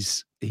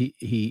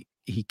he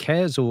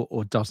cares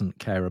or doesn't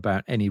care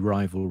about any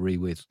rivalry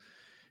with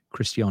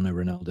Cristiano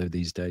Ronaldo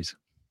these days?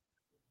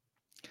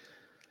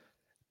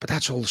 But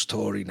that's all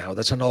story now.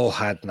 That's an old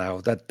hat now.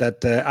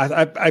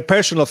 I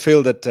personally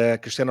feel that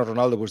Cristiano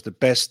Ronaldo was the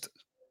best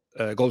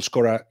goal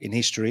scorer in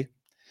history,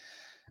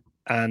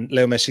 and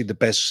Leo Messi the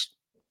best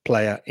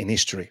player in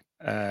history.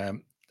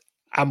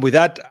 And with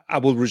that, I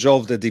will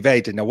resolve the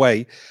debate in a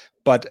way.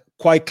 But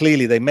quite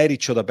clearly, they made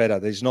each other better.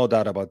 There's no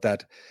doubt about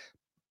that.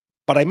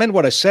 But I meant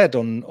what I said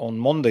on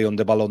Monday on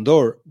the Ballon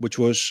d'Or, which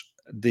was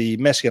the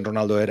Messi and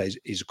Ronaldo era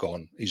is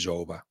gone, is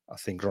over. I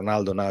think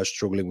Ronaldo now is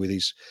struggling with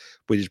his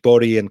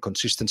body and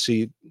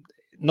consistency.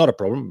 Not a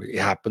problem. It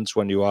happens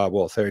when you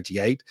are,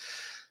 38.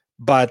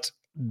 But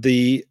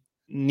the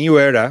new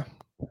era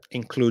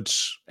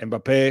includes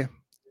Mbappe,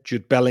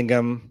 Jude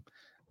Bellingham,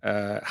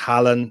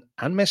 Haaland,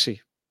 and Messi.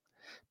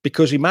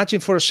 Because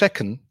imagine for a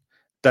second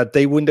that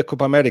they win the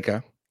Copa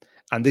America,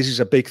 and this is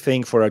a big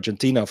thing for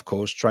Argentina, of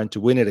course, trying to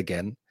win it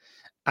again.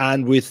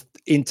 And with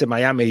Inter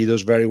Miami, he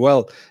does very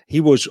well. He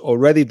was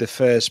already the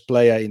first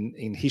player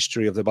in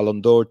history of the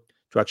Ballon d'Or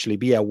to actually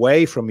be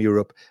away from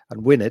Europe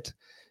and win it.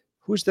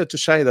 Who's there to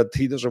say that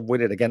he doesn't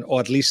win it again, or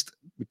at least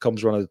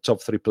becomes one of the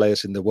top 3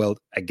 players in the world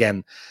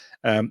again?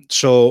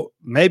 So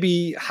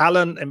maybe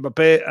Haaland,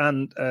 Mbappe,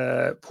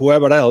 and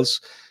whoever else,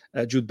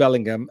 Jude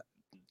Bellingham,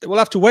 they will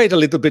have to wait a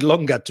little bit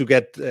longer to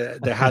get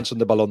their hands on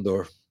the Ballon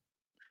d'Or.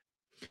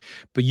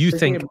 But you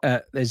think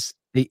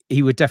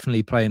he would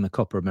definitely play in the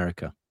Copa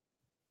America?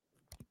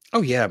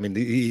 Oh, yeah. I mean,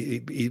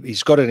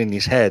 he's got it in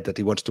his head that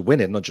he wants to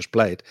win it, not just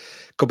play it.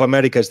 Copa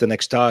America is the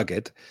next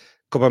target.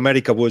 Copa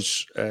America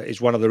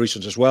is one of the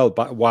reasons as well,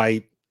 but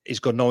why he's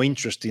got no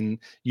interest in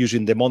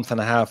using the month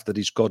and a half that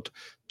he's got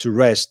to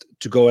rest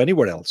to go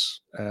anywhere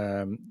else.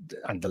 And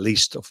the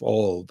least of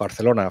all,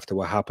 Barcelona, after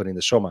what happened in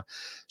the summer.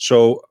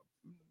 So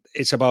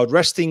it's about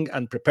resting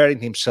and preparing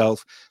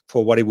himself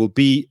for what it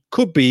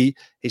could be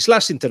his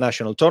last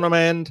international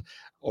tournament,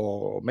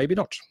 or maybe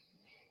not.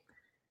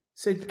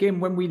 So again,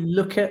 when we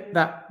look at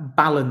that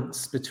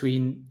balance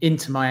between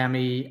Inter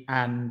Miami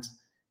and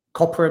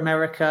Copa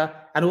America,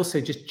 and also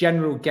just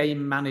general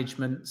game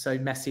management, so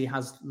Messi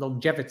has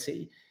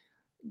longevity,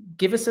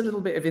 give us a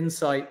little bit of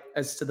insight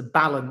as to the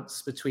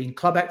balance between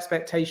club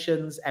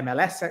expectations,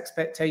 MLS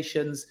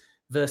expectations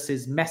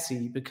versus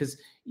Messi, because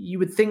you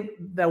would think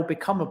there'll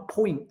become a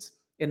point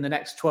in the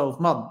next 12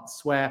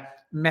 months where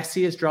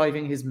Messi is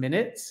driving his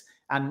minutes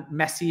and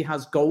Messi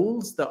has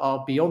goals that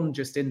are beyond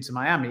just Inter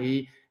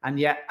Miami. And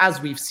yet,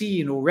 as we've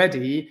seen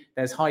already,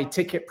 there's high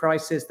ticket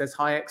prices, there's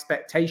high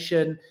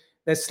expectation,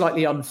 there's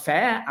slightly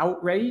unfair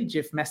outrage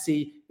if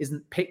Messi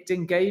isn't picked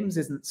in games,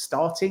 isn't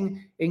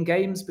starting in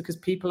games, because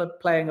people are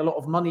paying a lot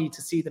of money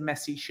to see the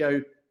Messi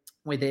show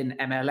within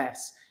MLS.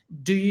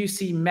 Do you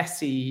see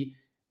Messi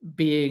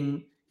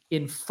being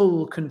in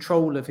full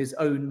control of his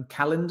own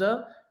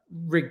calendar,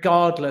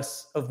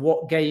 regardless of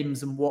what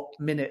games and what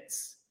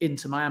minutes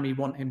Inter Miami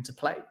want him to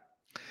play?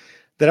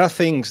 There are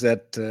things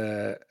that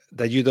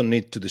you don't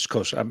need to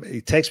discuss.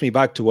 It takes me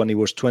back to when he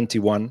was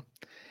 21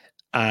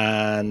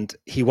 and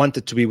he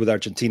wanted to be with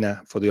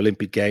Argentina for the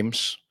Olympic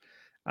Games,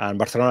 and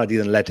Barcelona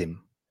didn't let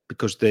him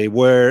because they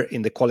were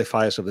in the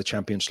qualifiers of the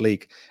Champions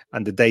League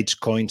and the dates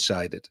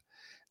coincided.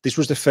 This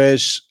was the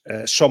first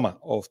summer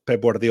of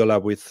Pep Guardiola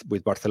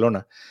with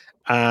Barcelona,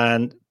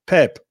 and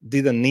Pep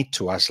didn't need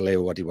to ask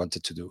Leo what he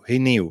wanted to do. He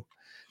knew.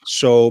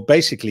 So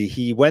basically,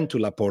 he went to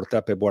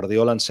Laporta, Pep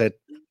Guardiola, and said,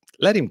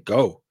 let him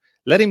go.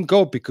 Let him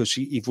go, because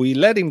if we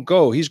let him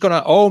go, he's going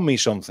to owe me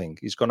something.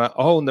 He's going to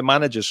owe the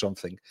manager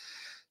something.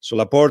 So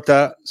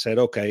Laporta said,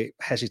 okay,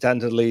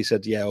 hesitantly, he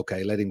said, yeah,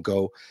 okay, let him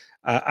go.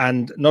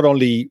 And not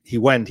only he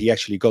went, he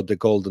actually got the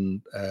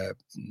golden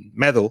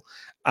medal.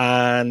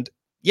 And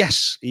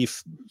yes,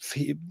 if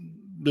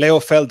Leo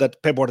felt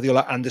that Pep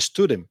Guardiola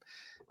understood him,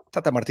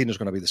 Tata Martino is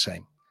going to be the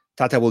same.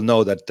 Tata will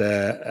know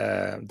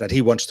that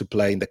he wants to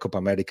play in the Copa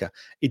America.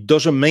 It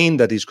doesn't mean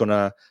that he's going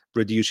to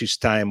reduce his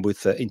time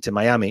with Inter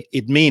Miami.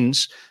 It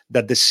means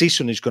that the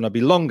season is going to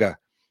be longer,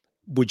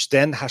 which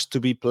then has to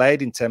be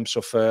played in terms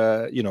of,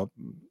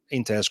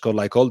 Inter has got,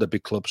 like all the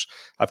big clubs,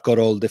 I've got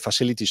all the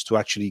facilities to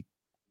actually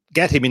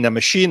get him in a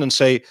machine and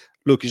say,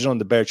 look, he's on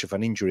the verge of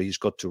an injury, he's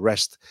got to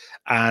rest,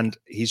 and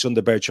he's on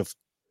the verge of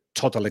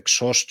total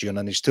exhaustion,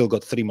 and he's still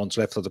got 3 months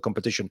left of the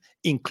competition,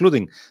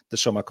 including the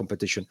summer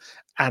competition,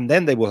 and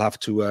then they will have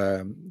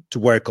to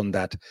work on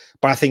that.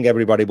 But I think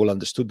everybody will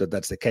understood that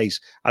that's the case.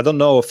 I don't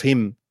know of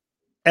him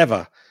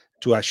ever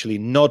to actually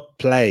not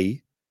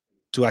play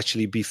to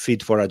actually be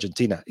fit for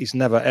Argentina. He's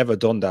never ever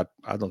done that.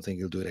 I don't think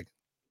he'll do it again.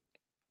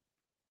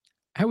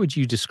 How would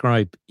you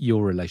describe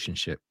your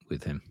relationship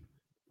with him?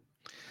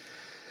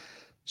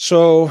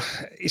 So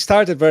it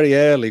started very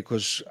early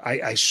because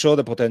I saw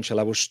the potential.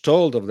 I was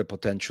told of the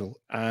potential,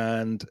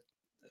 and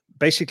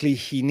basically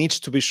he needs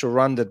to be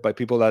surrounded by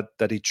people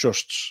that he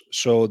trusts.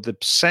 So the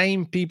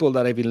same people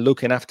that have been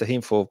looking after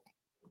him for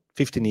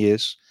 15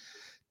 years,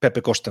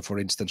 Pepe Costa, for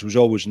instance, who's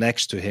always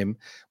next to him,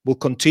 will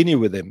continue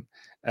with him.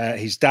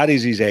 His dad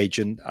is his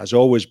agent, has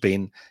always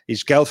been.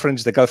 His girlfriend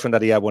is the girlfriend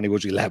that he had when he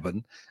was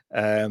 11.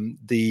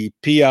 The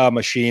PR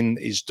machine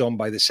is done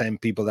by the same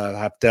people that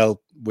have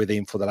dealt with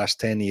him for the last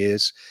 10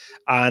 years.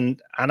 And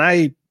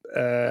I,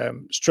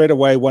 straight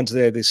away, once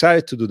they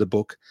decided to do the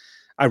book,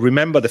 I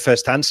remember the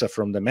first answer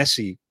from the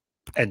Messi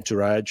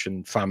entourage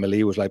and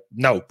family was like,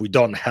 no, we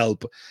don't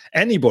help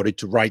anybody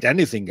to write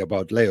anything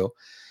about Leo.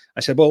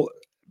 I said, well,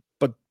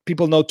 but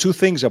people know two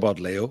things about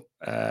Leo,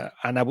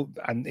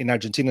 and in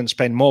Argentina and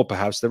Spain more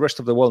perhaps, the rest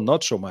of the world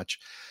not so much.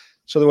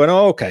 So they went,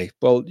 oh, okay,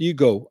 well, you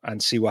go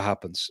and see what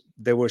happens.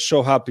 They were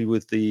so happy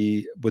with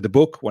the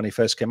book when it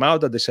first came out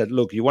that they said,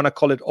 look, you want to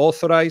call it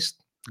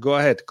authorized? Go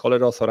ahead, call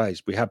it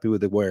authorized. We're happy with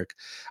the work.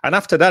 And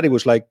after that, it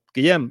was like,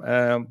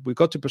 Guillem, we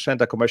got to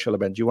present a commercial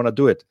event. You want to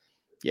do it?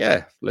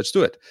 Yeah, let's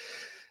do it.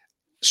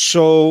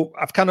 So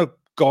I've kind of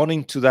gone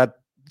into that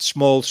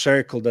small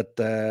circle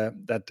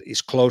that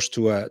is close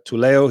to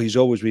Leo. He's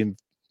always been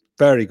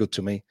very good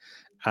to me,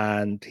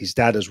 and his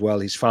dad as well,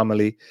 his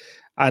family.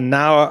 And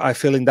now I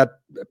feel in that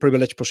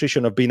privileged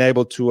position of being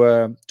able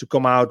to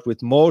come out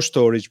with more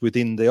stories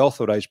within the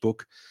authorized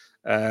book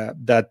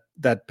that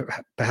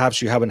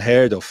perhaps you haven't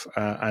heard of,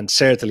 and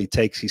certainly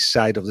takes his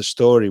side of the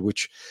story,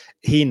 which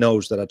he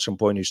knows that at some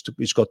point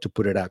he's got to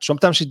put it out.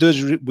 Sometimes he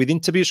does it with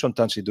interviews,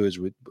 sometimes he does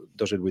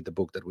it with the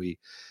book that we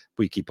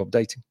keep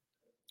updating.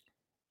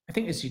 I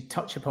think as you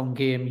touch upon,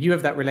 Guillem, you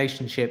have that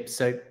relationship,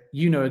 so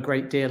you know a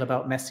great deal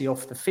about Messi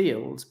off the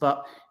field,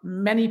 but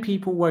many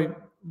people won't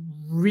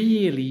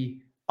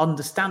really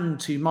understand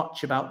too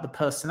much about the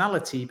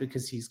personality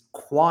because he's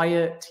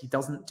quiet, he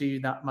doesn't do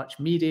that much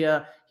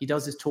media, he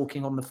does his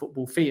talking on the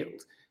football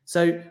field.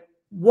 So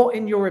what,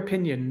 in your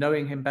opinion,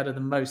 knowing him better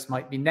than most,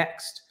 might be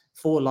next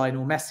for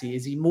Lionel Messi?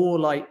 Is he more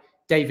like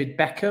David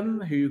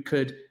Beckham, who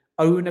could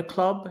own a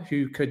club,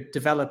 who could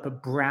develop a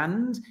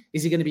brand?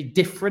 Is he going to be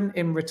different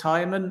in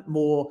retirement,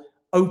 more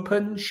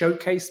open,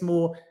 showcase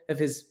more of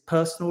his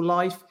personal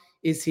life?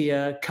 Is he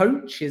a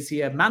coach? Is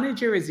he a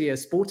manager? Is he a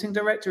sporting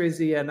director? Is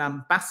he an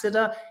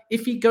ambassador?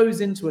 If he goes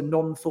into a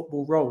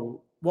non-football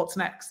role, what's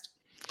next?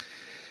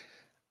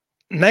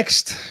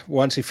 Next,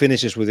 once he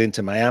finishes with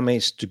Inter Miami,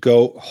 is to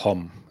go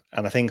home.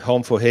 And I think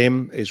home for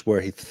him is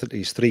where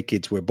his three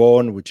kids were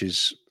born, which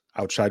is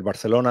outside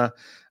Barcelona.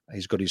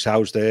 He's got his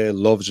house there,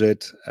 loves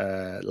it.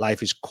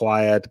 Life is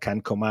quiet,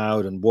 can come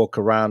out and walk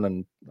around,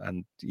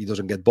 and he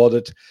doesn't get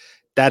bothered.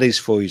 That is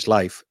for his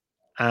life.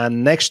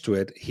 And next to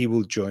it, he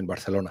will join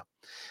Barcelona.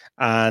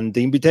 And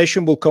the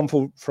invitation will come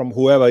from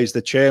whoever is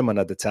the chairman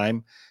at the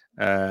time.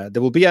 There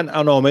will be an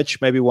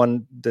homage, maybe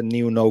when the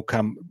new Nou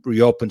Camp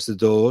reopens the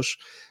doors.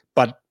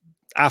 But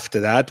after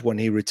that, when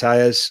he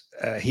retires,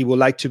 he would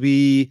like to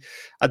be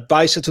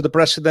advisor to the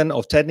president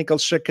or technical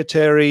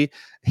secretary.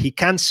 He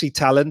can see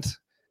talent.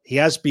 He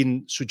has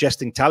been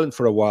suggesting talent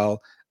for a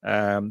while,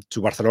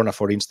 to Barcelona,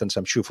 for instance,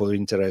 I'm sure for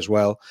Inter as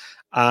well.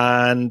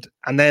 And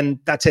then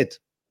that's it.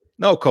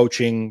 No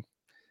coaching,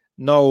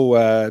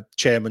 no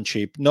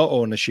chairmanship, no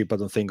ownership, I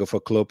don't think, of a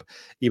club,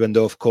 even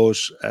though, of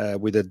course,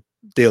 with the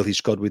deal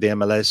he's got with the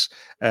MLS,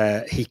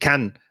 he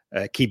can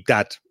keep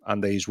that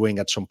under his wing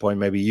at some point,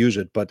 maybe use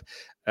it. But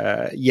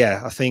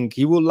I think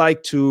he would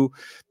like to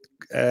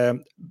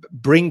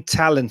bring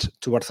talent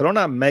to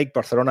Barcelona, make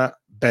Barcelona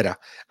better.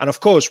 And of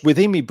course, with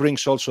him, he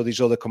brings also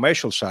this other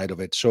commercial side of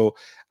it. So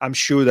I'm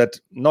sure that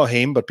not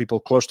him, but people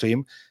close to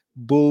him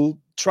will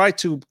try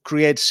to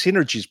create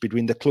synergies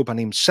between the club and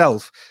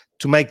himself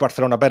to make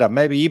Barcelona better,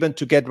 maybe even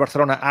to get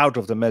Barcelona out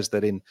of the mess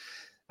they're in.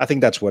 I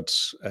think that's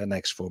what's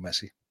next for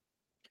Messi.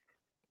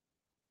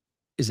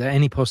 Is there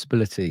any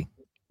possibility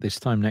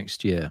this time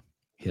next year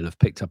he'll have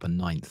picked up a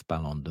 9th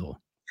Ballon d'Or?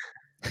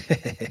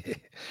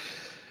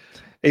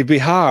 It'd be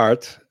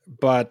hard,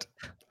 but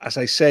as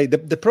I say,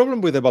 the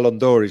problem with the Ballon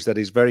d'Or is that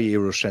it's very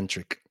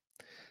Eurocentric.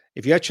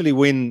 If you actually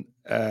win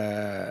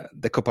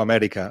the Copa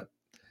America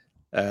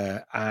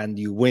and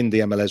you win the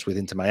MLS with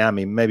Inter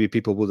Miami, maybe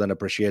people wouldn't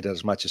appreciate it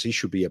as much as he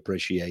should be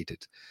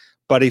appreciated.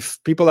 But if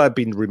people have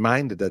been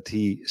reminded that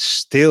he's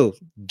still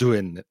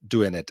doing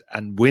it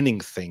and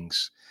winning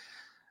things,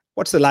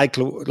 what's the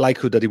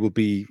likelihood that he will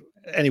be,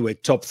 anyway,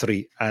 top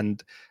 3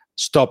 and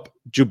stop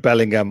Jude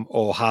Bellingham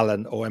or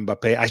Haaland or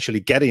Mbappe actually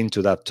getting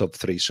into that top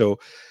 3? So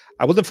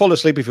I wouldn't fall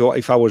asleep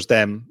if I was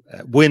them.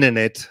 Winning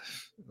it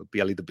would be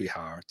a little bit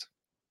hard.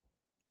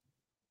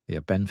 Yeah,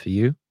 Ben, for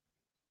you?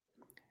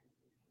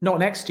 Not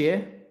next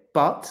year,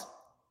 but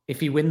if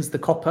he wins the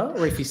Copa,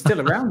 or if he's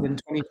still around in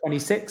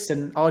 2026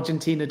 and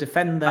Argentina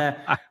defend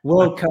their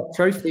World Cup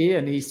trophy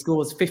and he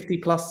scores 50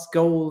 plus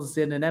goals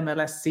in an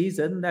MLS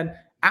season, then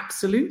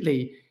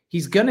absolutely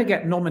he's going to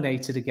get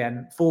nominated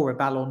again for a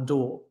Ballon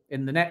d'Or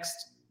in the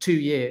next 2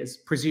 years,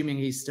 presuming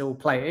he's still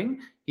playing.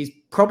 He's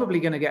probably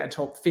going to get a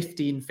top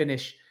 15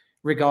 finish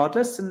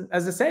regardless. And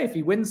as I say, if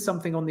he wins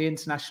something on the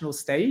international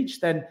stage,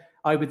 then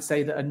I would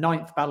say that a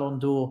 9th Ballon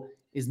d'Or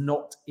is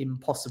not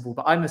impossible.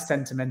 But I'm a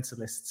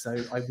sentimentalist, so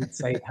I would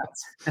say that.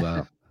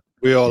 Well,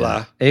 we all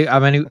are. I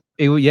mean,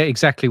 yeah,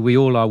 exactly. We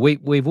all are.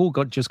 We've all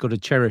got to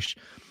cherish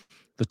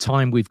the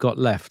time we've got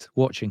left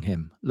watching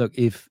him. Look,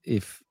 if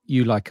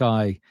you like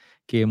I,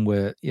 Guillaume,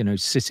 were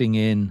sitting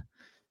in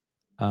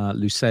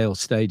Lusail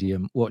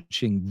Stadium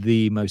watching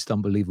the most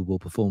unbelievable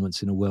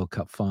performance in a World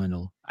Cup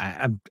final,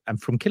 and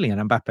from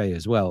Kylian Mbappe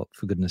as well,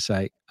 for goodness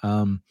sake,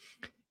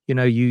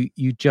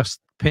 you just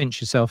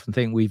pinch yourself and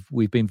think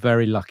we've been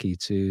very lucky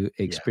to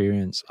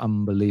experience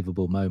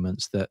unbelievable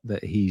moments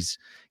that he's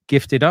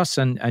gifted us,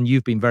 and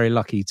you've been very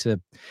lucky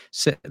to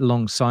sit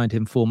alongside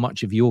him for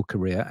much of your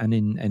career and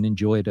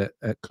enjoy it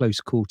at close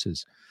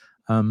quarters,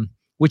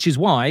 which is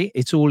why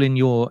it's all in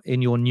your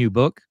new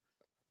book.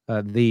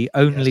 The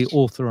only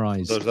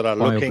authorized those that are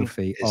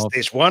biography looking, of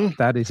this one.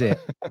 That is it.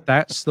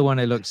 That's the one.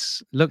 It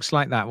looks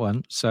like that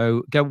one.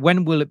 So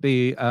when will it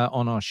be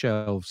on our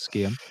shelves,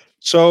 Guillaume?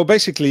 So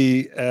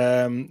basically,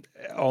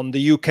 on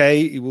the UK,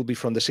 it will be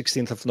from the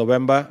 16th of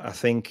November. I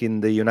think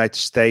in the United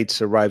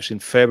States arrives in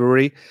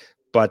February,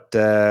 but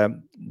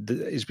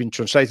it's been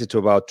translated to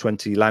about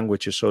 20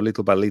 languages. So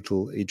little by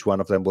little, each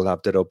one of them will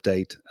have their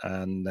update,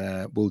 and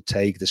will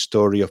take the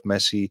story of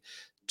Messi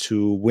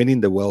to winning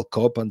the World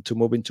Cup and to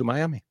moving to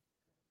Miami.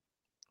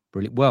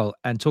 Brilliant. Well,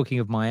 and talking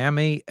of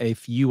Miami,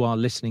 if you are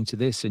listening to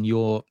this and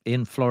you're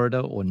in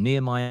Florida or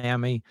near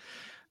Miami,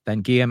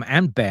 then Guillaume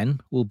and Ben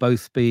will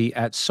both be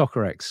at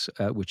SoccerX,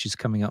 which is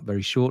coming up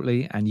very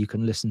shortly, and you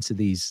can listen to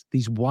these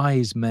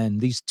wise men,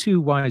 these two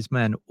wise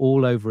men,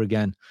 all over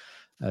again,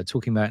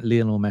 talking about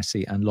Lionel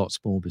Messi and lots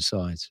more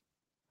besides.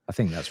 I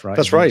think that's right.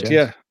 That's right.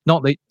 Yeah.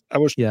 Not that I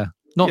was. Yeah.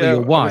 Not that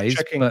you're wise,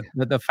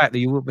 but the fact that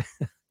you will be.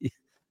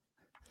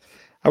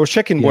 I was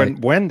checking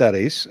when that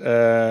is.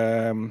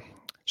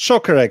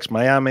 SoccerX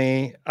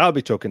Miami. I'll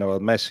be talking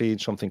about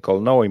Messi, something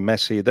called Knowing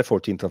Messi, the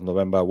 14th of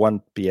November,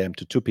 1 p.m.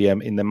 to 2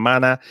 p.m. in the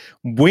Mana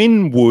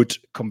Wynwood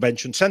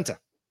Convention Center,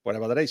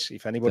 whatever that is.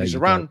 If anybody's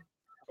around,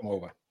 come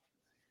over.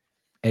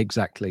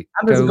 Exactly.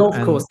 And there's a golf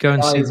course. Go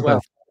and see as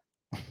well.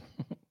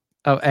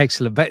 Oh,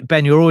 excellent.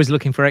 Ben, you're always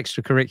looking for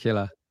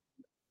extracurricular.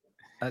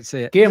 That's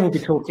it. Guillaume will be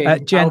talking. I'll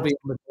be on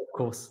the golf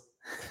course.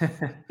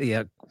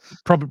 Yeah,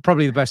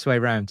 probably the best way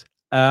around.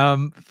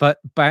 But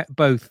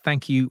both,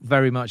 thank you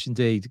very much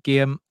indeed,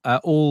 Guillaume.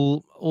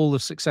 All the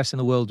success in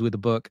the world with the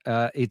book.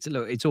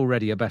 It's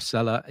already a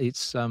bestseller.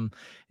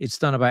 It's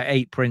done about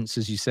 8 prints,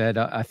 as you said.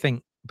 I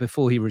think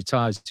before he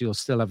retires, you'll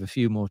still have a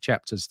few more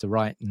chapters to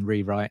write and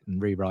rewrite,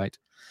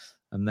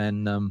 and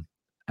then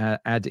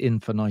ad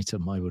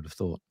infinitum, I would have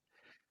thought.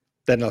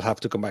 Then I'll have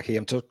to come back here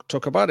and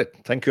talk about it.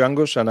 Thank you,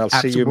 Angus, and I'll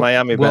see you in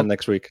Miami, Ben,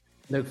 next week.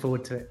 Look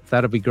forward to it.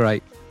 That'll be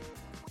great.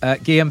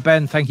 Guillaume,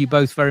 Ben, thank you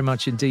both very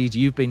much indeed.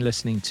 You've been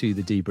listening to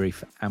The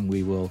Debrief, and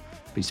we will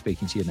be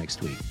speaking to you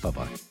next week.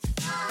 Bye-bye.